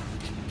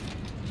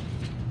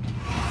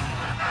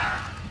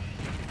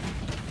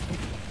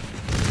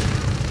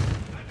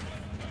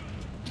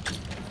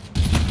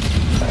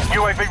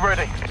 UAV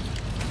ready.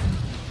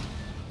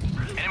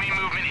 Enemy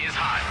movement is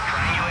hot.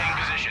 Triangulating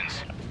positions.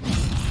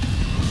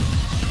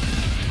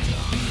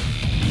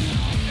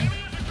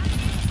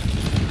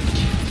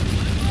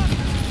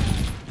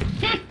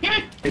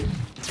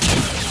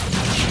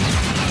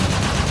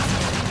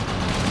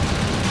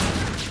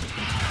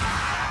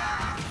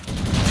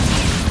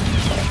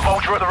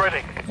 Vulture at the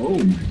ready. Oh,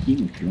 my team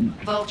is coming.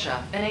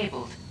 Vulture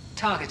enabled.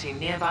 Targeting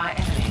nearby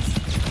enemies.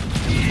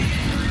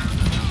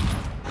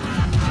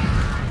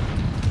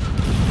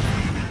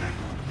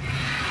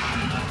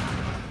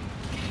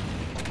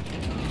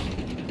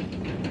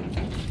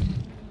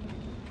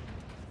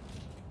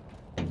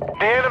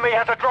 The enemy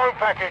has a drone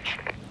package.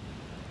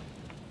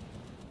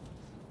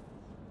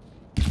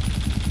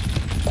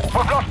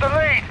 We've lost the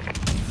lead.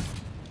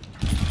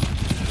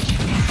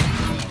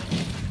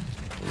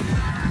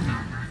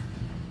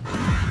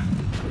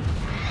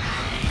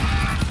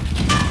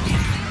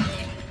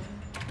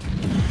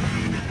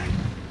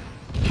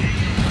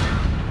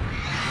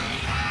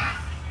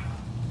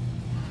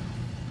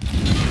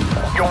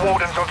 Your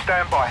warden's on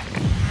standby.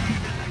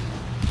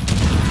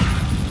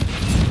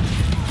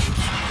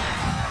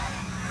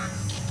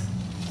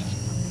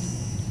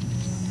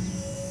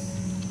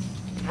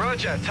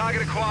 Roger,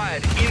 target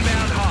acquired.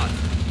 Inbound hot.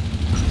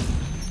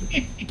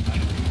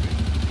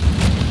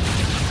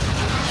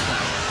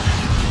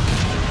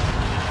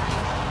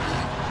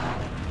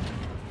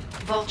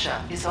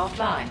 Vulture is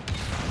offline.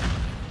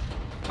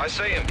 I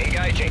see him.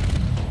 Engaging.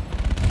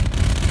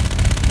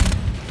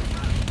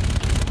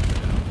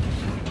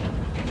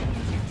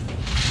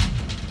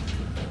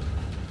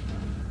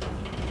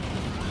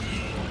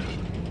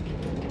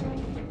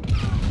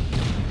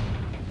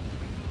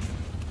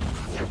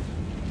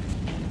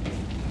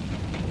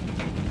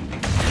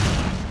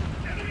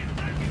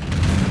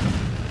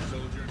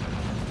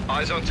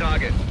 Eyes on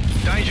target.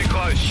 Danger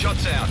close.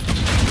 Shots out.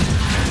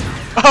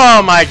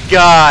 Oh my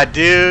god,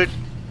 dude.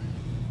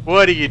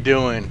 What are you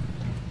doing?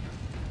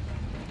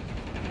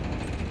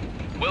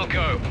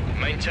 Wilco,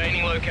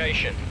 maintaining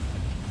location.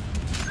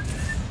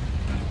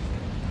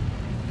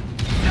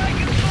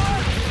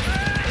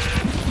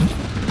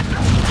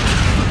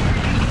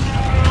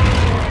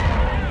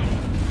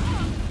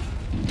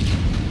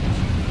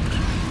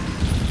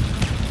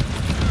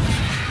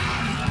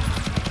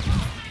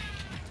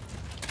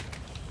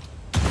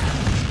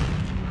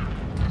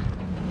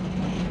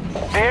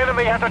 The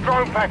enemy has a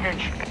drone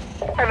package.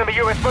 Enemy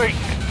USV.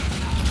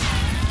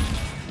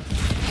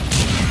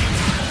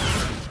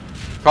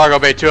 Cargo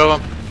bay, two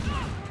of them.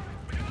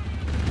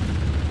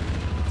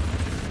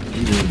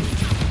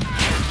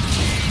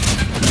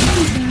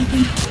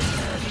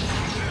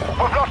 We've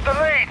lost the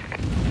lead.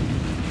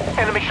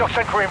 Enemy shock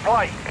sentry in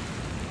play.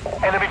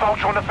 Enemy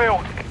vulture on the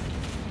field.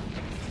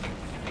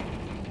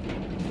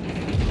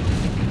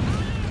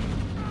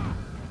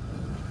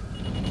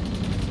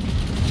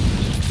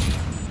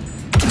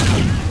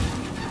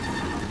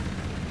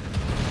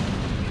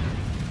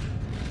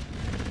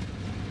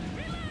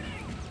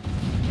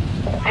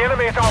 The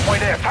enemy is halfway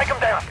there. Take them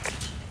down.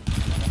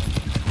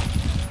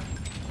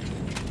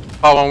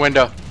 Oh, one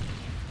window.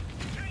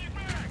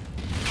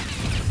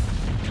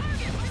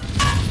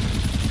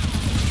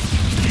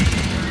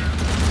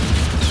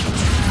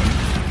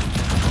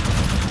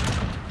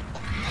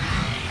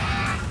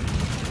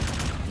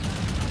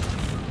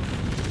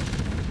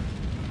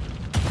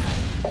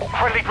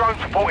 Friendly drone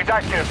support is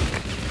active.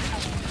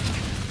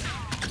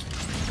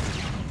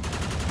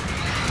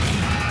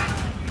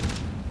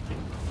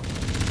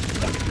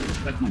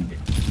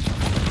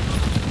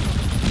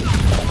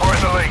 We're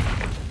in the lead.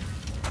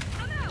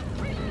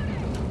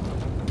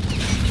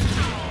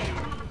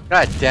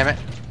 God damn it.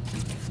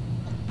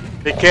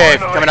 Big cave,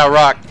 coming out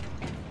rock.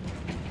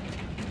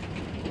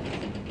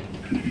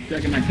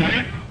 Checking my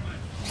time.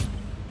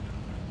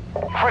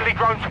 Friendly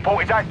drone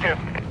support is active.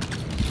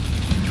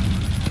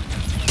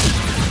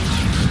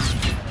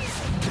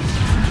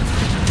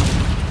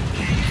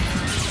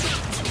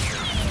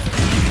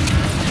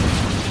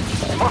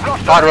 We've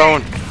lost Spot the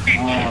lead.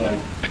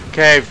 drone.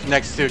 Cave,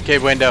 next to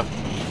cave window.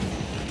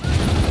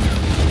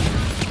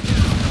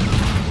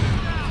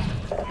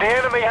 The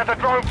enemy has a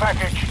drone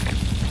package.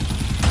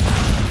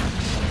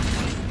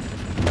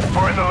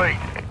 We're in the lead.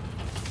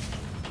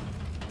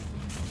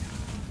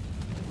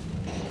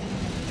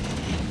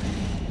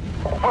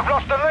 We've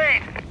lost the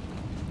lead.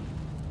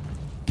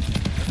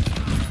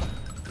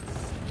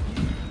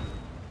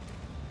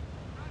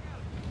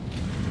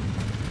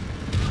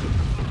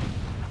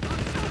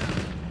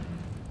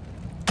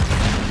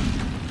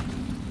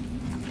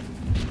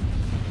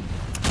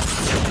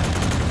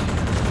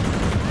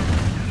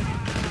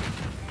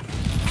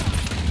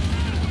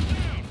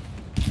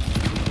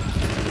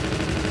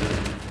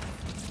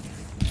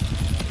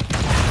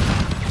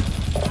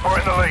 We're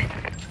in the lead.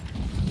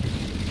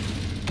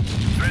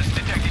 Threats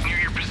detected near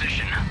your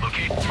position.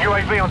 Locate.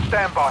 UAV on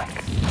standby.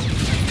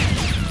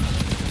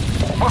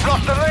 We've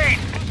lost the lead.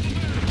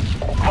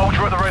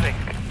 Vulture at the ready.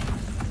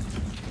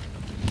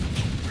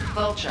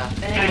 Vulture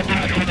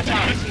enabled.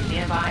 Targeting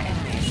nearby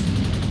enemies.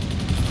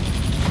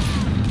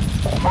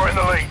 We're in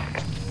the lead.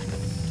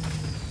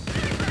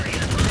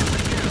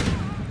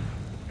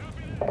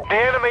 The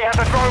enemy has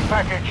a drone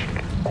package.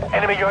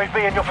 Enemy UAV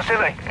in your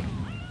vicinity.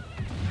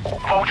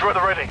 Vulture at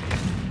the ready.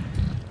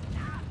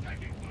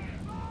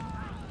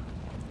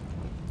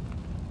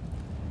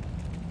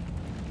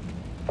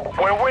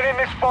 We're winning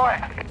this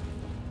fight.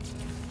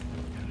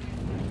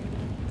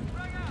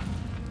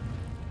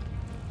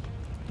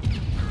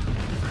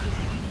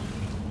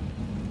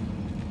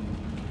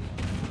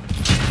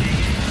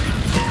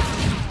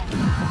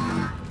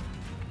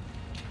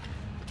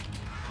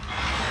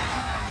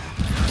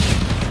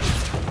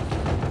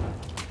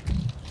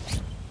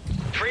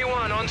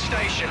 On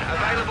station,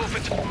 available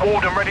for.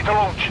 Warden ready to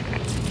launch.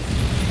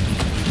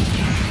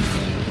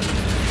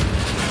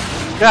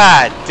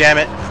 God damn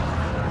it.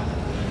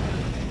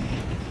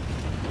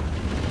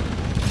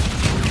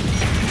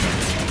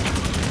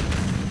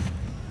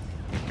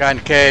 Guy in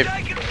the cave.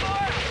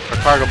 Or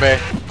cargo bay.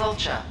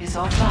 Vulture is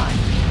offline.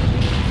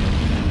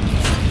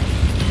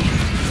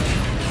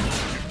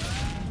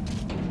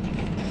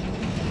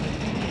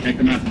 Take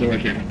them out the door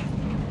here.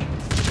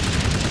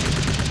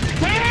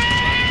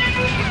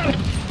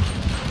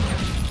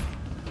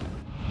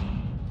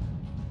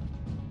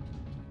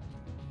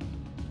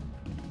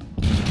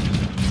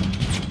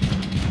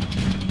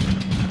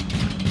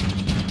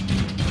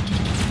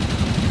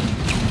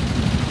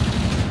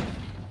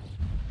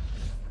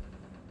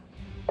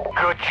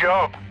 Good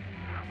job.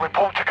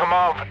 Report to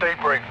command for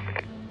debrief.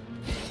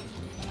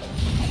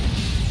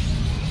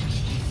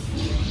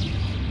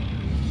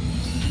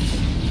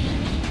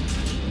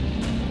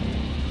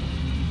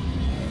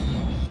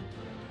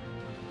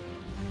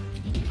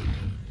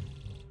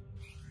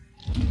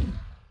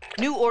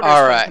 New orders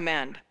All from right.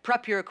 command.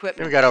 Prep your I think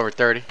equipment. we got over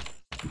 30.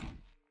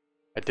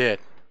 I did.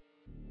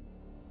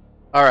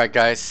 Alright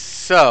guys,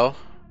 so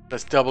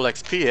let's double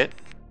XP it.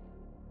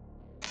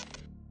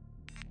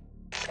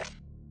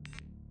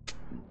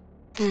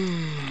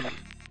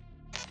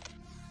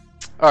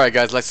 Alright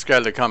guys, like,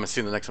 subscribe, like, comment,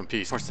 see you in the next one.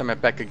 Peace. More time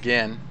back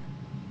again.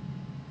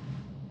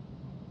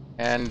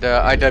 And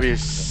IW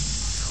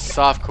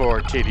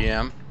softcore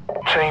TDM.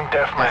 Team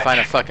I find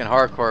a deathmatch. fucking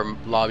hardcore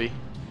lobby.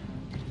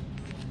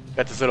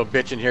 Got this little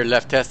bitch in here,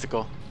 left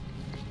testicle.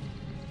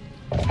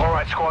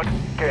 Alright squad,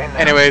 get in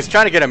there. Anyways,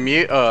 trying to get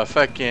a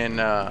fucking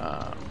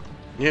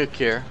nuke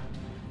here.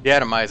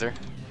 DE-ATOMIZER.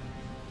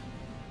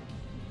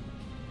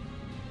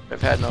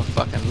 I've had no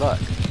fucking luck.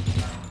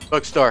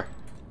 Bookstore.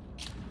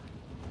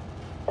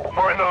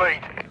 We're in the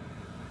lead.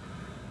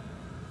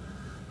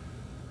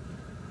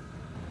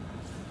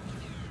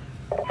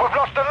 We've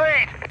lost the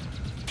lead.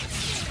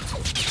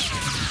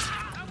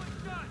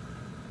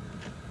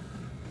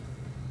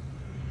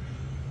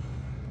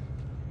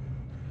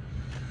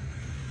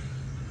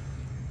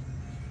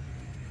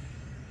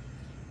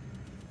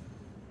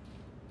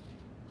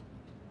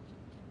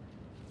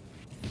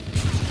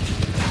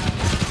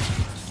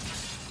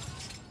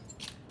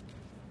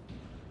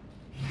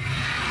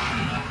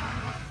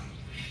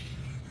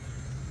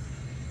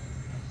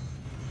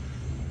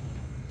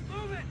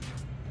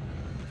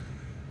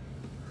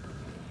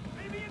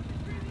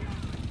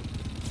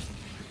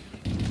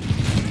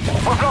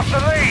 We've lost the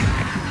lead.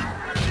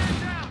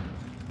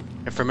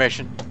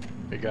 Information.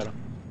 We got him.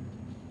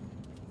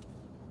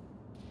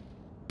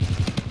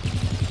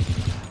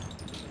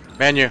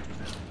 Menu.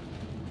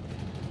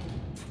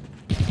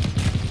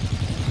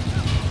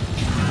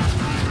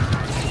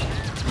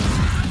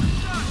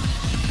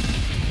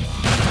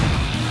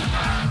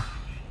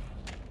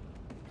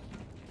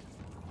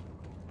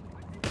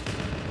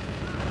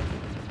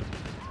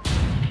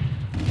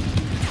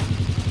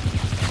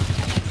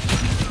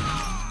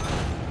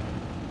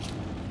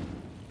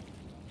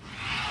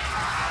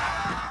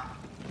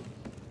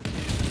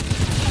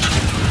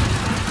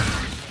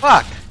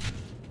 Fuck!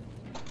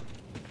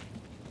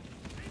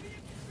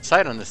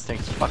 sight on this thing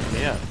is fucking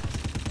me up.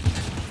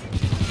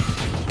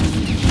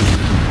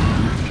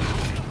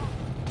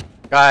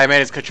 Guy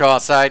made his control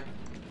outside.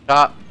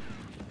 Top.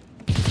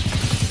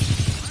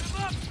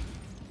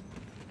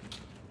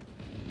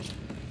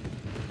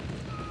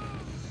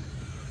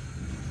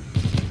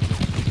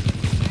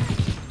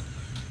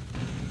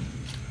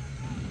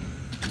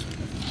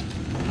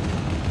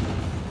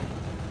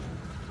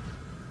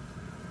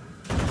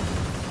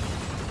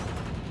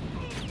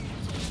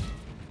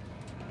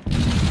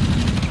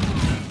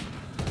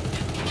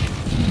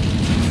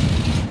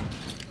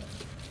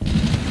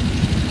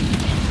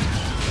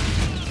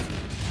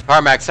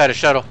 Carmack side of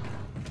shuttle.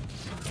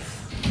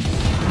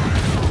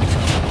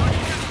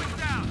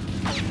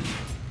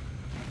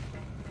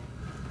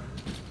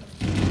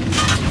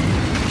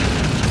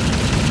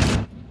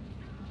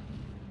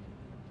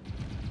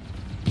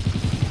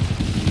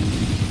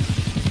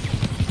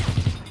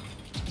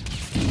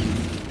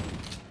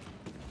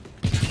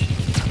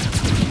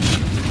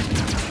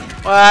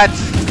 What?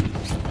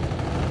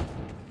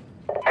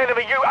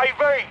 Enemy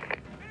UAV!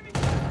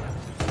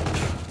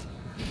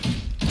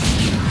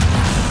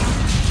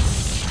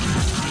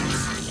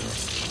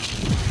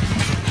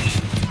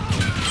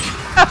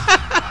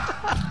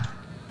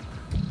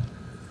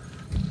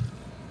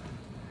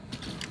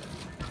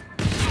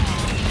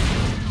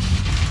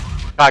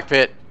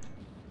 Cockpit.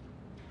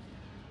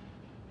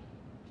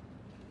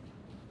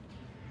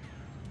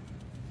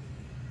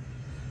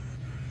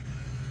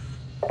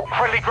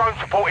 Friendly drone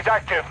support is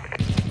active.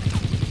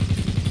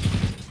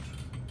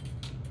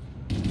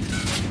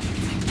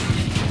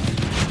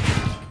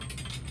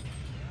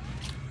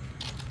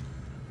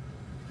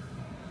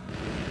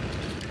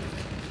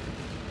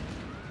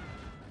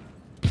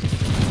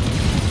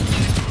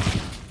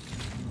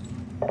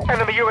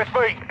 Enemy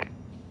USV.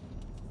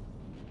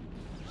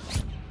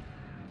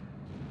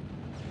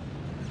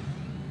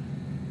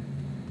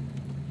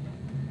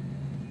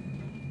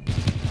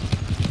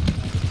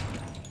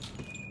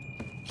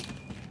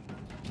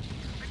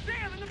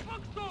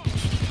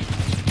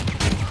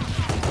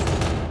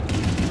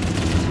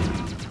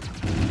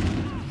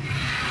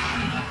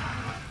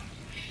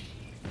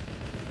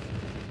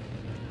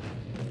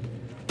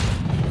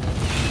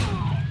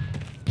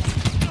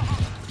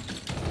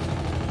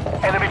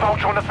 Enemy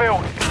vulture on the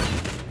field.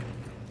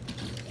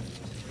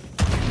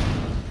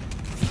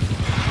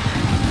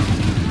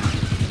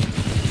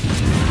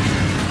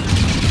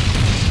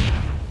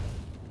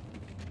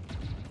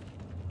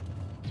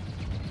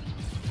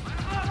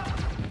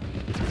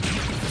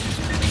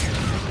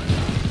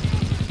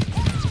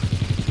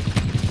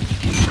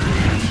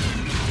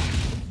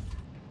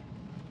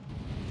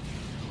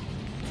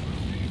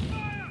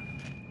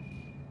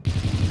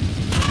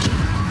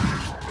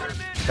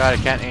 God,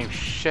 I can't aim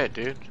shit,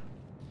 dude.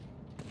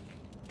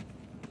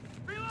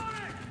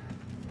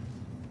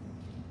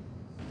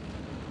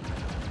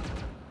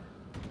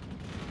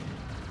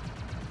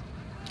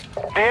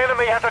 The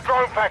enemy has a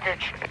drone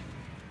package.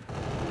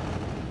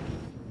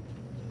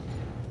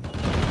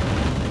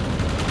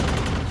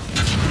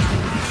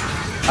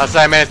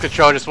 Outside man's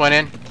control just went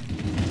in.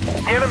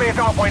 The enemy is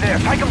halfway there.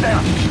 Take him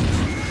down.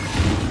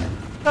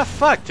 The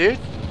fuck, dude?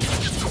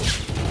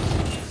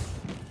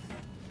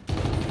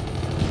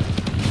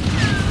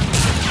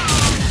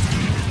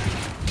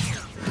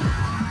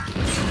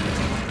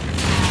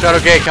 Shuttle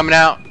gate coming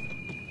out.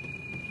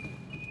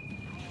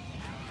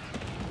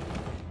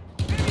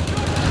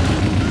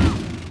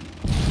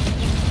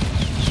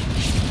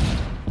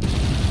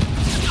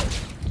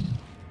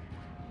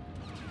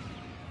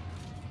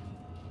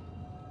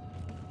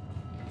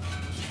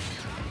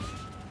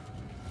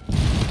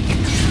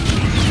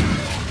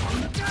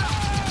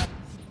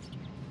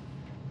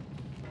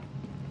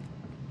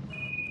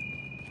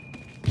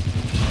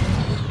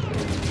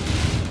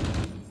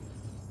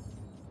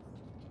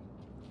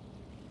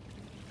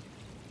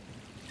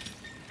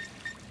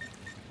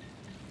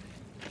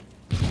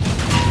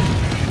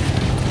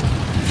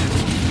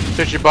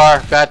 Sushi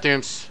bar,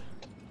 bathrooms,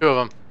 2 of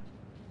them.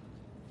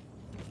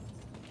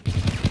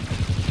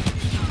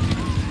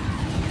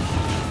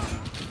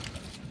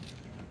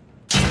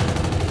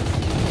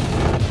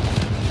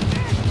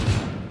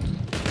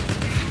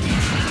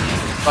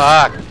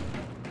 Fuck.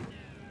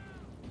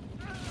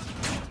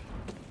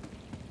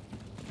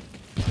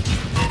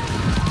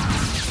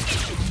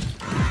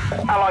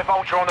 Allied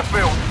vulture on the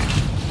field.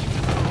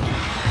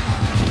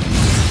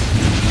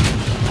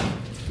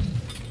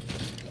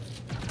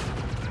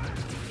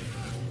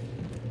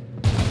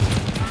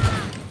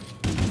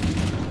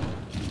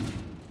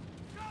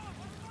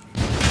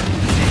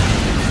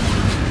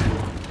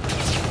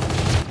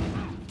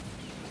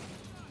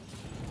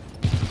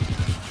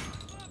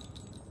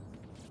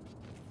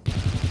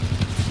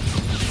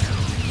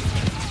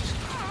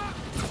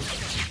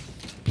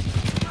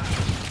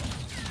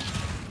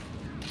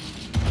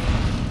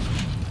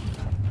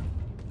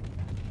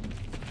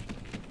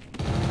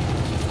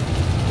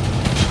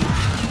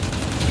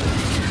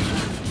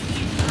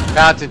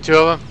 Mounted 2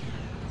 of them.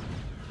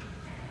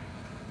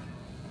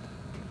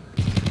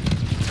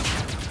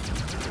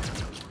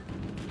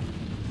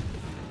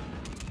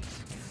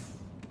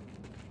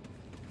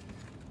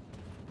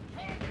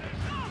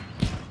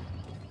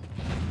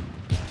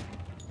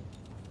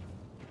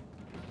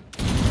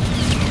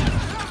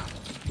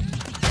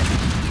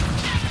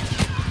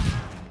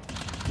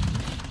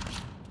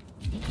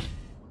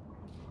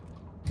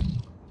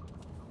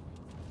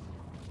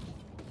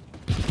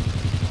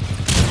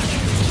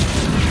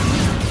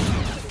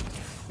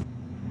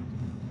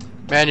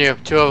 Menu,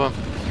 2 of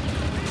them.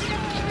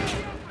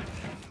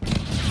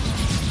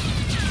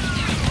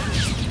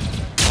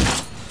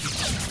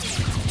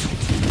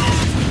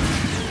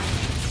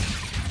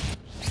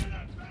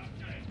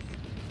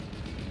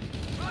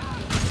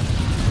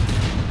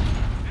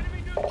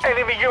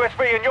 Enemy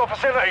USB in your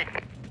vicinity.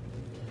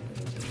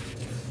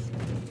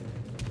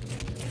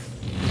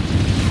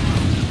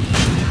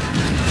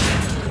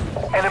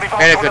 Enemy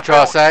Enemy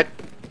control side.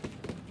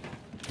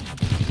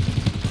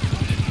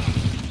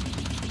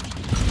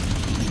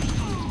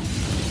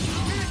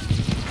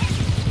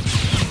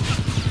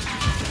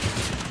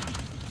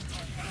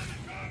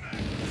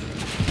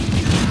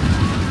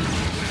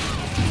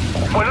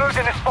 We're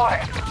losing this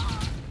fight.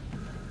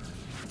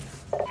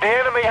 The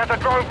enemy has a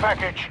drone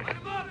package.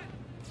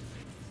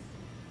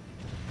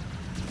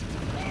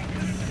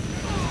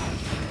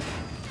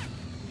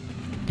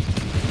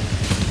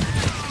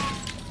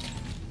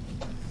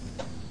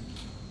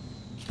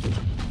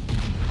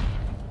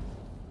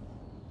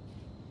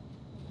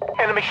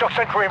 Enemy shock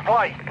sentry in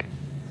play.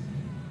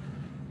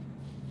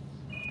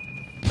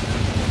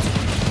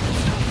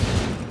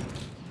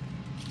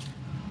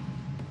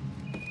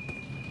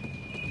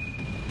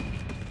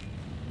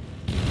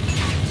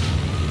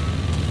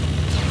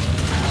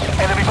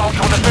 Enemy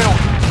vulture on the field.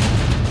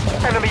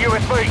 Enemy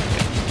USB.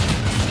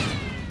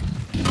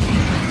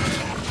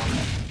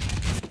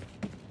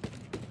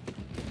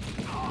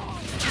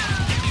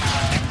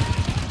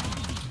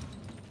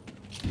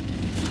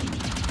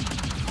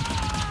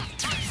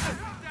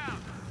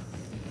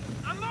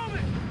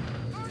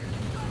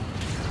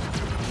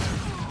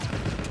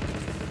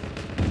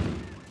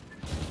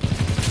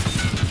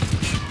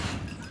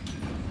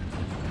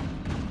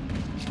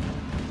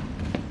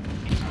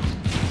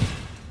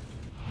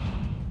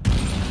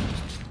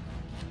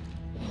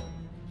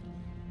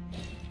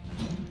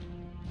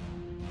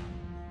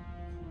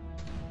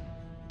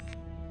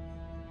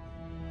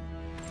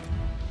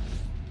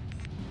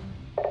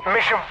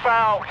 Mission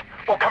failed.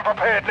 We'll come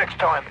prepared next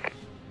time.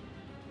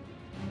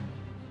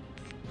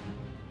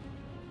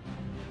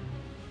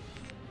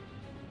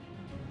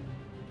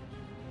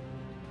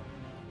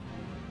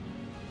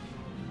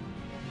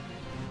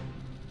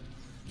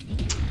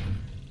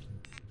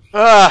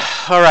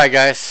 Alright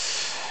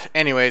guys.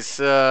 Anyways,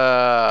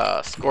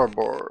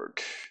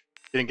 scoreboard.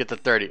 Didn't get to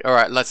 30.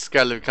 Alright, let's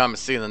go leave a comment,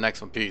 see you in the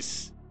next one.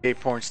 Peace.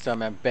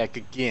 DE-ATOMIZER back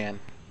again.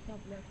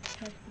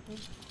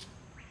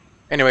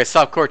 Anyway,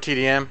 softcore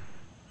TDM.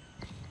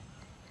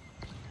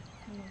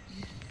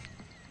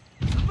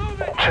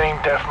 Team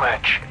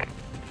deathmatch.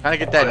 Trying to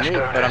get that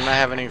nuke, but I'm not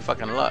having any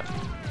fucking luck.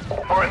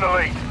 We're in the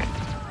lead.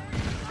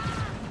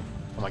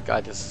 Oh my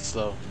god, this is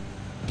slow.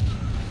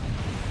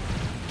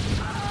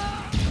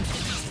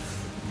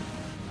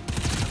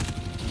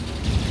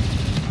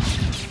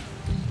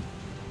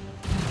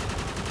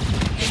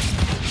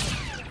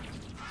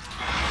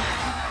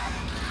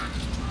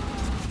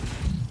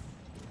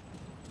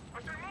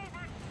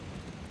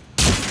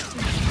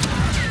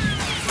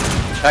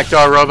 Back to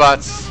our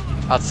robots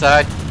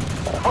outside.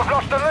 We've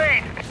lost the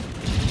lead.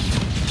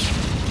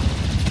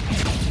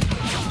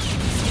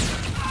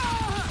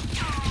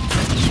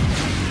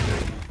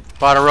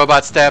 Bottom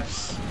robot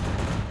steps.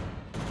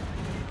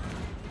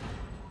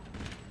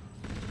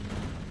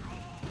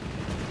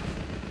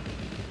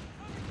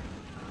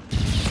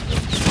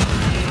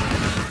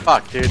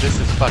 Fuck, dude, this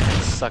is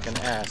fucking sucking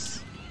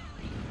ass.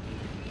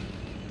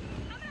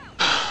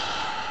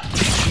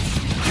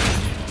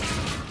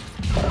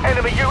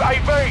 Enemy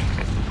UAV.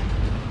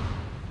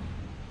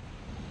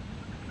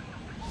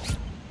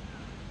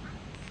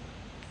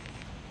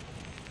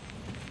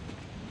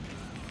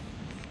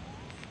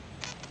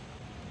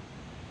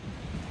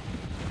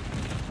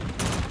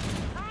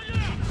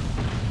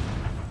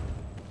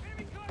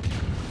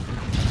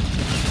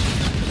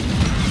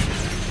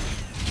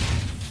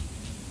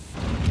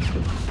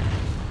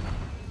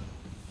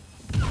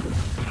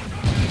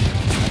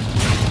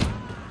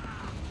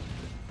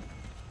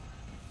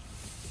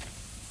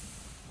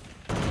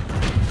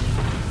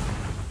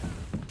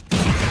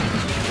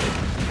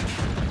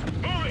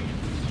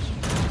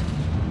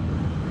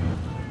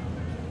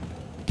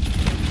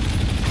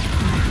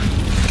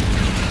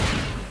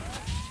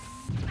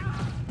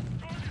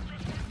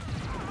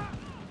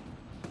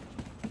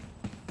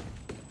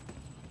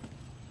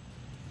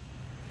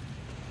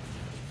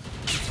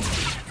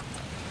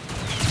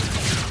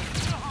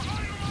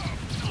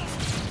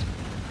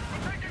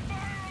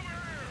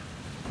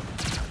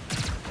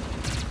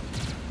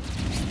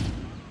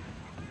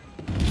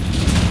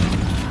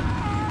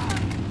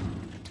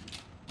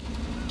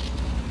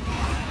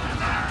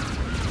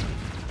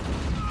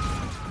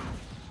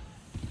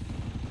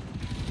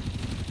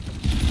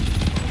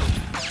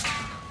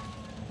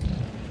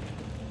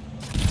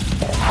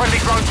 Friendly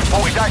drone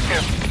support is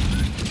active.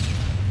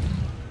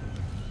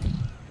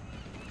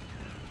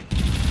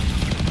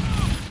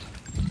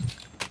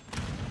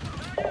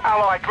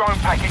 Allied drone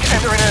package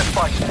entering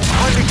airspace.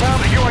 Friendly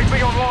counter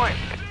UAV online.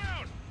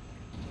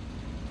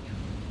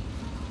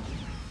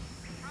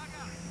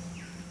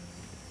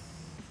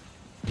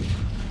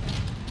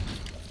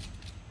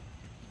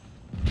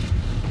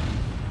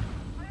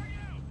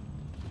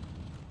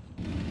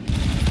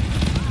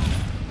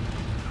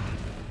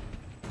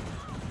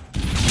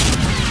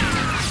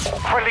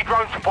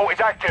 Friendly drone support is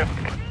active.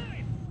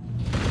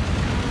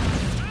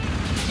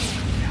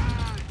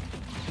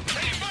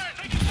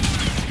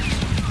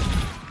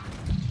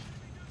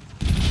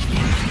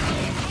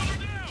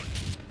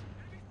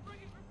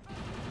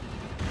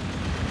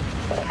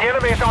 The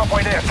enemy is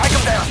halfway there. Take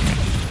them down.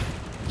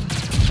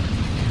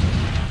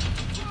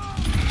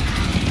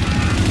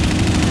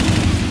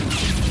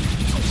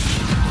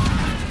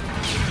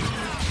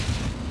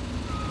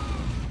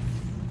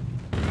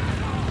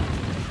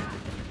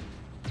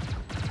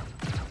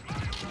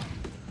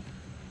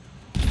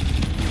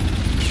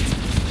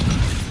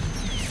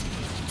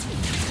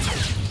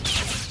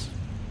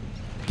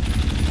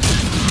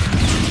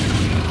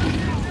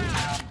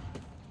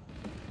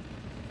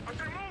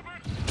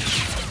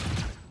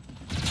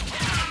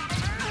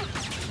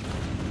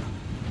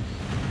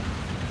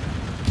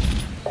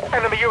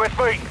 Enemy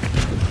USB.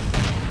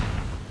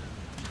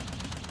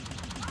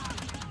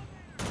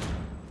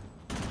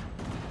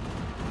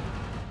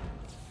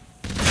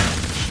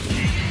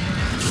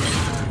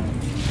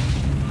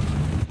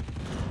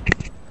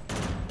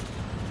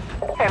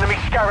 Enemy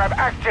Scarab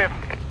active.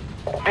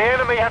 The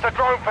enemy has a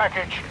drone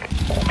package.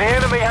 The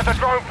enemy has a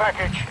drone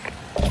package.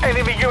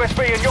 Enemy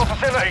USB in your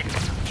vicinity.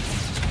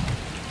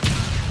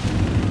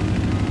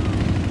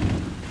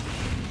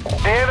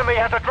 The enemy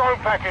has a drone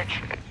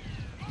package.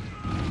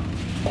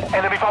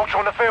 Enemy vulture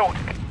on the field.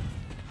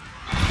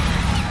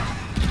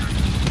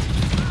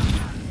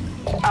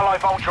 Ally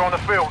vulture on the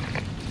field.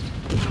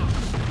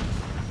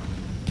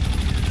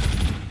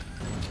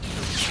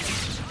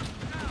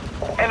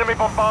 Enemy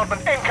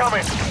bombardment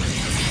incoming.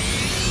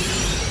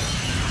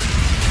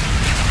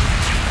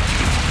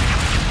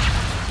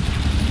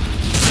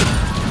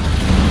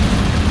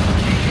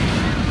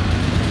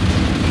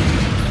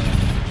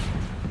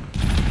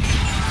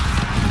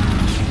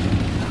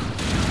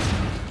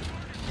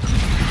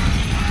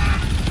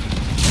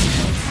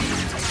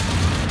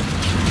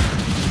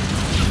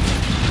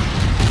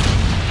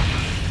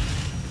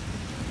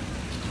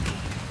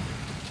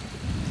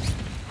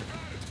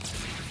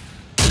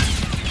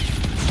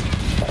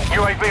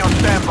 UAV on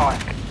standby.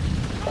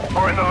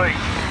 We're in the lead.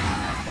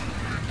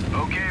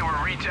 Okay,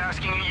 we're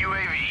retasking a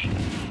UAV.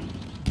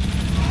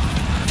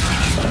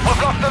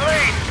 We've lost the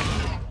lead.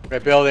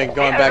 Red building,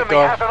 going The back enemy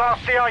door. has an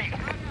RCA.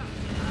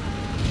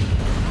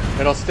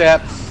 Middle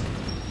steps.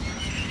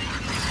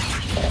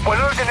 We're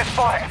losing this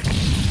fight.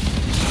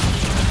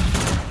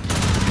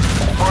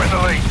 We're in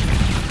the lead.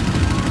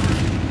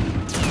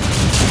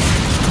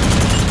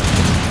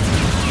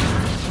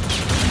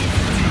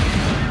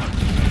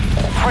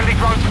 Friendly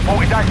drone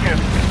support is active.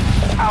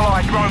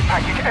 Allied drone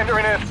package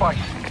entering airspace.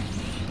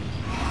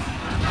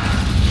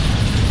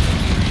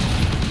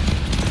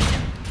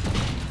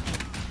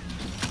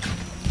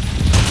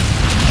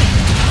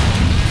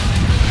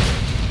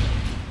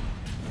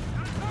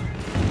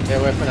 Stay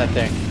away from that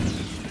thing.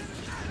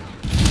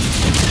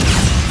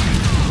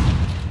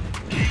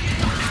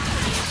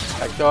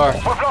 Back door.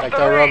 Back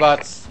door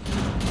robots.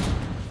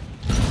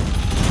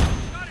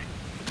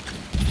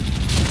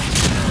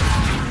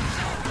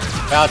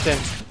 Mountain.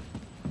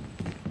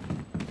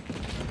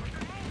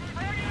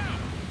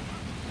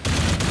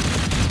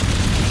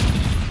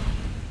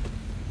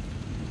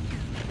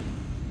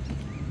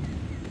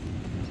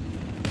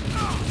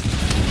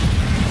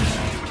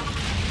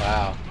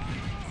 Wow.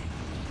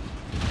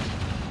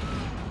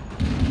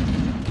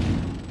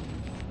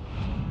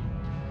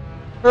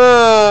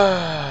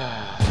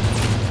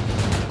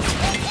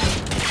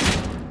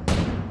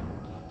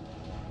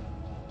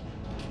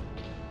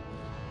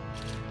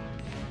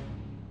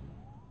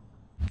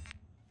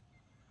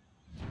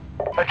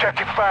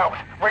 Objective failed.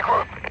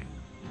 Regroup.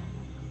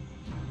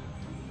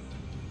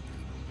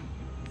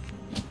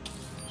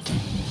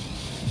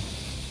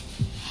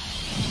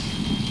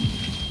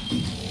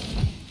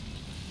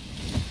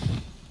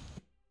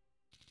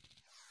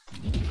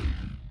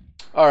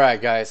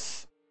 Alright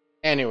guys.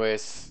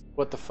 Anyways,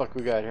 what the fuck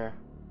we got here?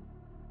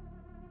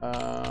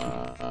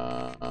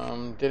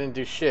 Didn't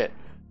do shit.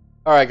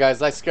 Alright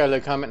guys, like, subscribe,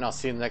 leave a comment, and I'll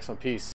see you in the next one. Peace.